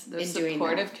doing that.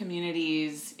 Supportive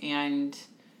communities and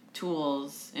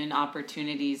tools and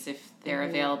opportunities if they're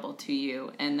mm-hmm. available to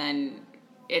you. And then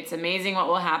it's amazing what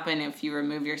will happen if you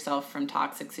remove yourself from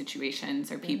toxic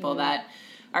situations or people mm-hmm. that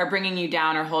are bringing you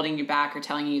down or holding you back or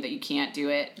telling you that you can't do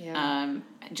it. Yeah.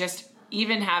 Just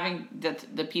even having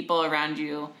the people around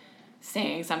you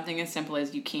saying something as simple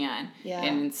as you can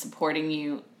and supporting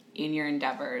you in your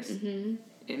endeavors, mm-hmm.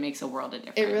 it makes a world of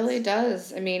difference. It really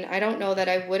does. I mean, I don't know that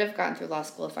I would have gotten through law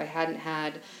school if I hadn't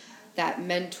had that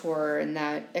mentor and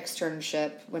that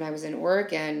externship when I was in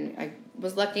Oregon. I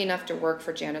was lucky enough to work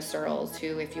for Janice Searles,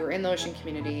 who, if you're in the Ocean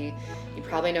community, you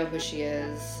probably know who she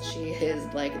is. She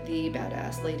is like the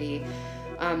badass lady.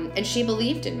 And she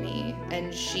believed in me,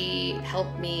 and she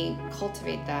helped me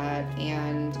cultivate that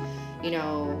and,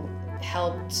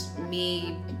 helped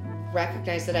me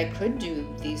recognize that I could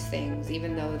do these things,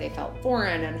 even though they felt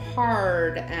foreign and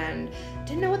hard and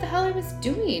didn't know what the hell I was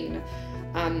doing.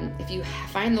 If you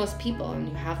find those people and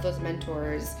you have those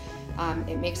mentors,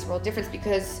 it makes a real difference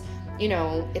because,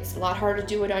 it's a lot harder to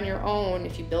do it on your own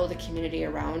if you build a community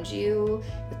around you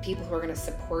with people who are going to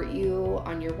support you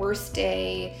on your worst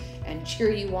day and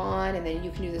cheer you on, and then you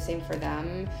can do the same for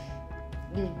them.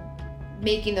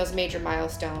 Making those major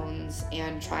milestones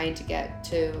and trying to get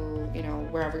to,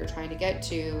 wherever you're trying to get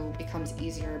to becomes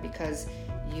easier because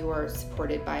you are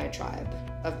supported by a tribe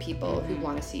of people mm-hmm. who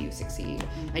want to see you succeed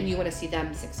mm-hmm. and you want to see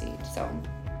them succeed. So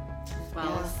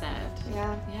well said.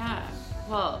 Yeah.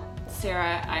 Well,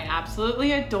 Sarah, I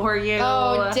absolutely adore you.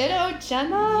 Oh, ditto,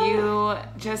 Jenna. You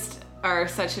just are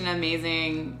such an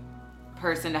amazing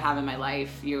person to have in my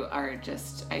life. You are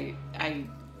just, I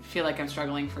feel like I'm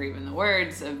struggling for even the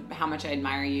words of how much I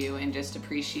admire you and just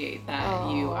appreciate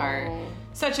that you are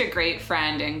such a great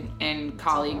friend and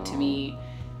colleague to me.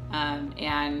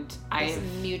 And it's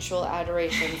mutual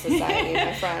adoration society,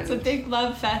 my friend. It's a big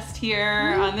love fest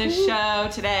here on this show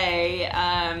today.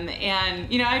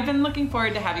 And, you know, I've been looking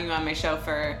forward to having you on my show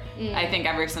for, I think,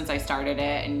 ever since I started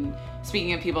it. And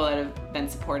speaking of people that have been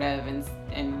supportive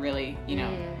and really, you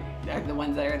know, are the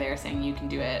ones that are there saying you can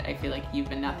do it, I feel like you've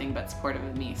been nothing but supportive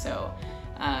of me. So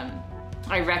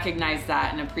I recognize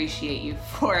that and appreciate you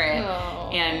for it.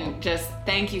 And just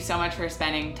thank you so much for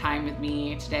spending time with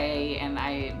me today. And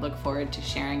I look forward to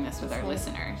sharing this with our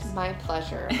listeners. My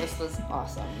pleasure. This was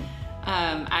awesome.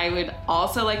 I would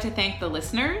also like to thank the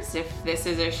listeners. If this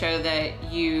is a show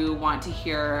that you want to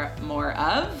hear more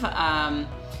of,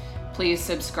 please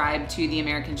subscribe to the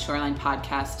American Shoreline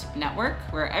Podcast Network,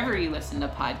 wherever you listen to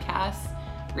podcasts.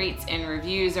 Rates and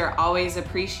reviews are always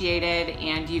appreciated,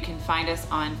 and you can find us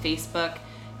on Facebook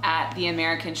at the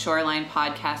American Shoreline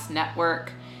Podcast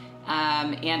Network,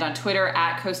 and on Twitter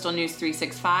at Coastal News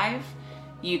 365.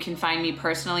 You can find me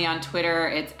personally on Twitter.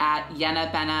 It's at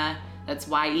Yenna Benna. That's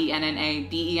YENNA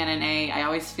BENNA. I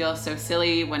always feel so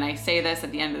silly when I say this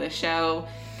at the end of the show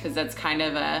because that's kind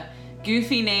of a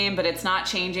goofy name, but it's not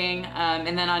changing.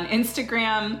 And then on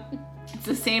Instagram, it's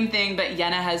the same thing, but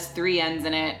Yenna has 3 N's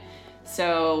in it.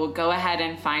 So go ahead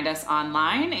and find us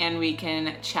online and we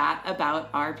can chat about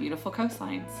our beautiful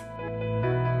coastlines.